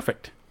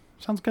 Perfect.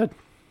 Sounds good.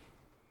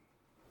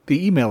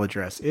 The email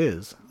address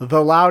is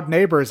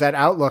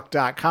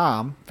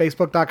theloudneighbors@outlook.com,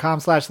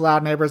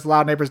 facebook.com/loudneighbors,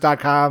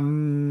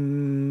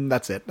 loudneighbors.com.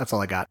 That's it. That's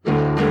all I got.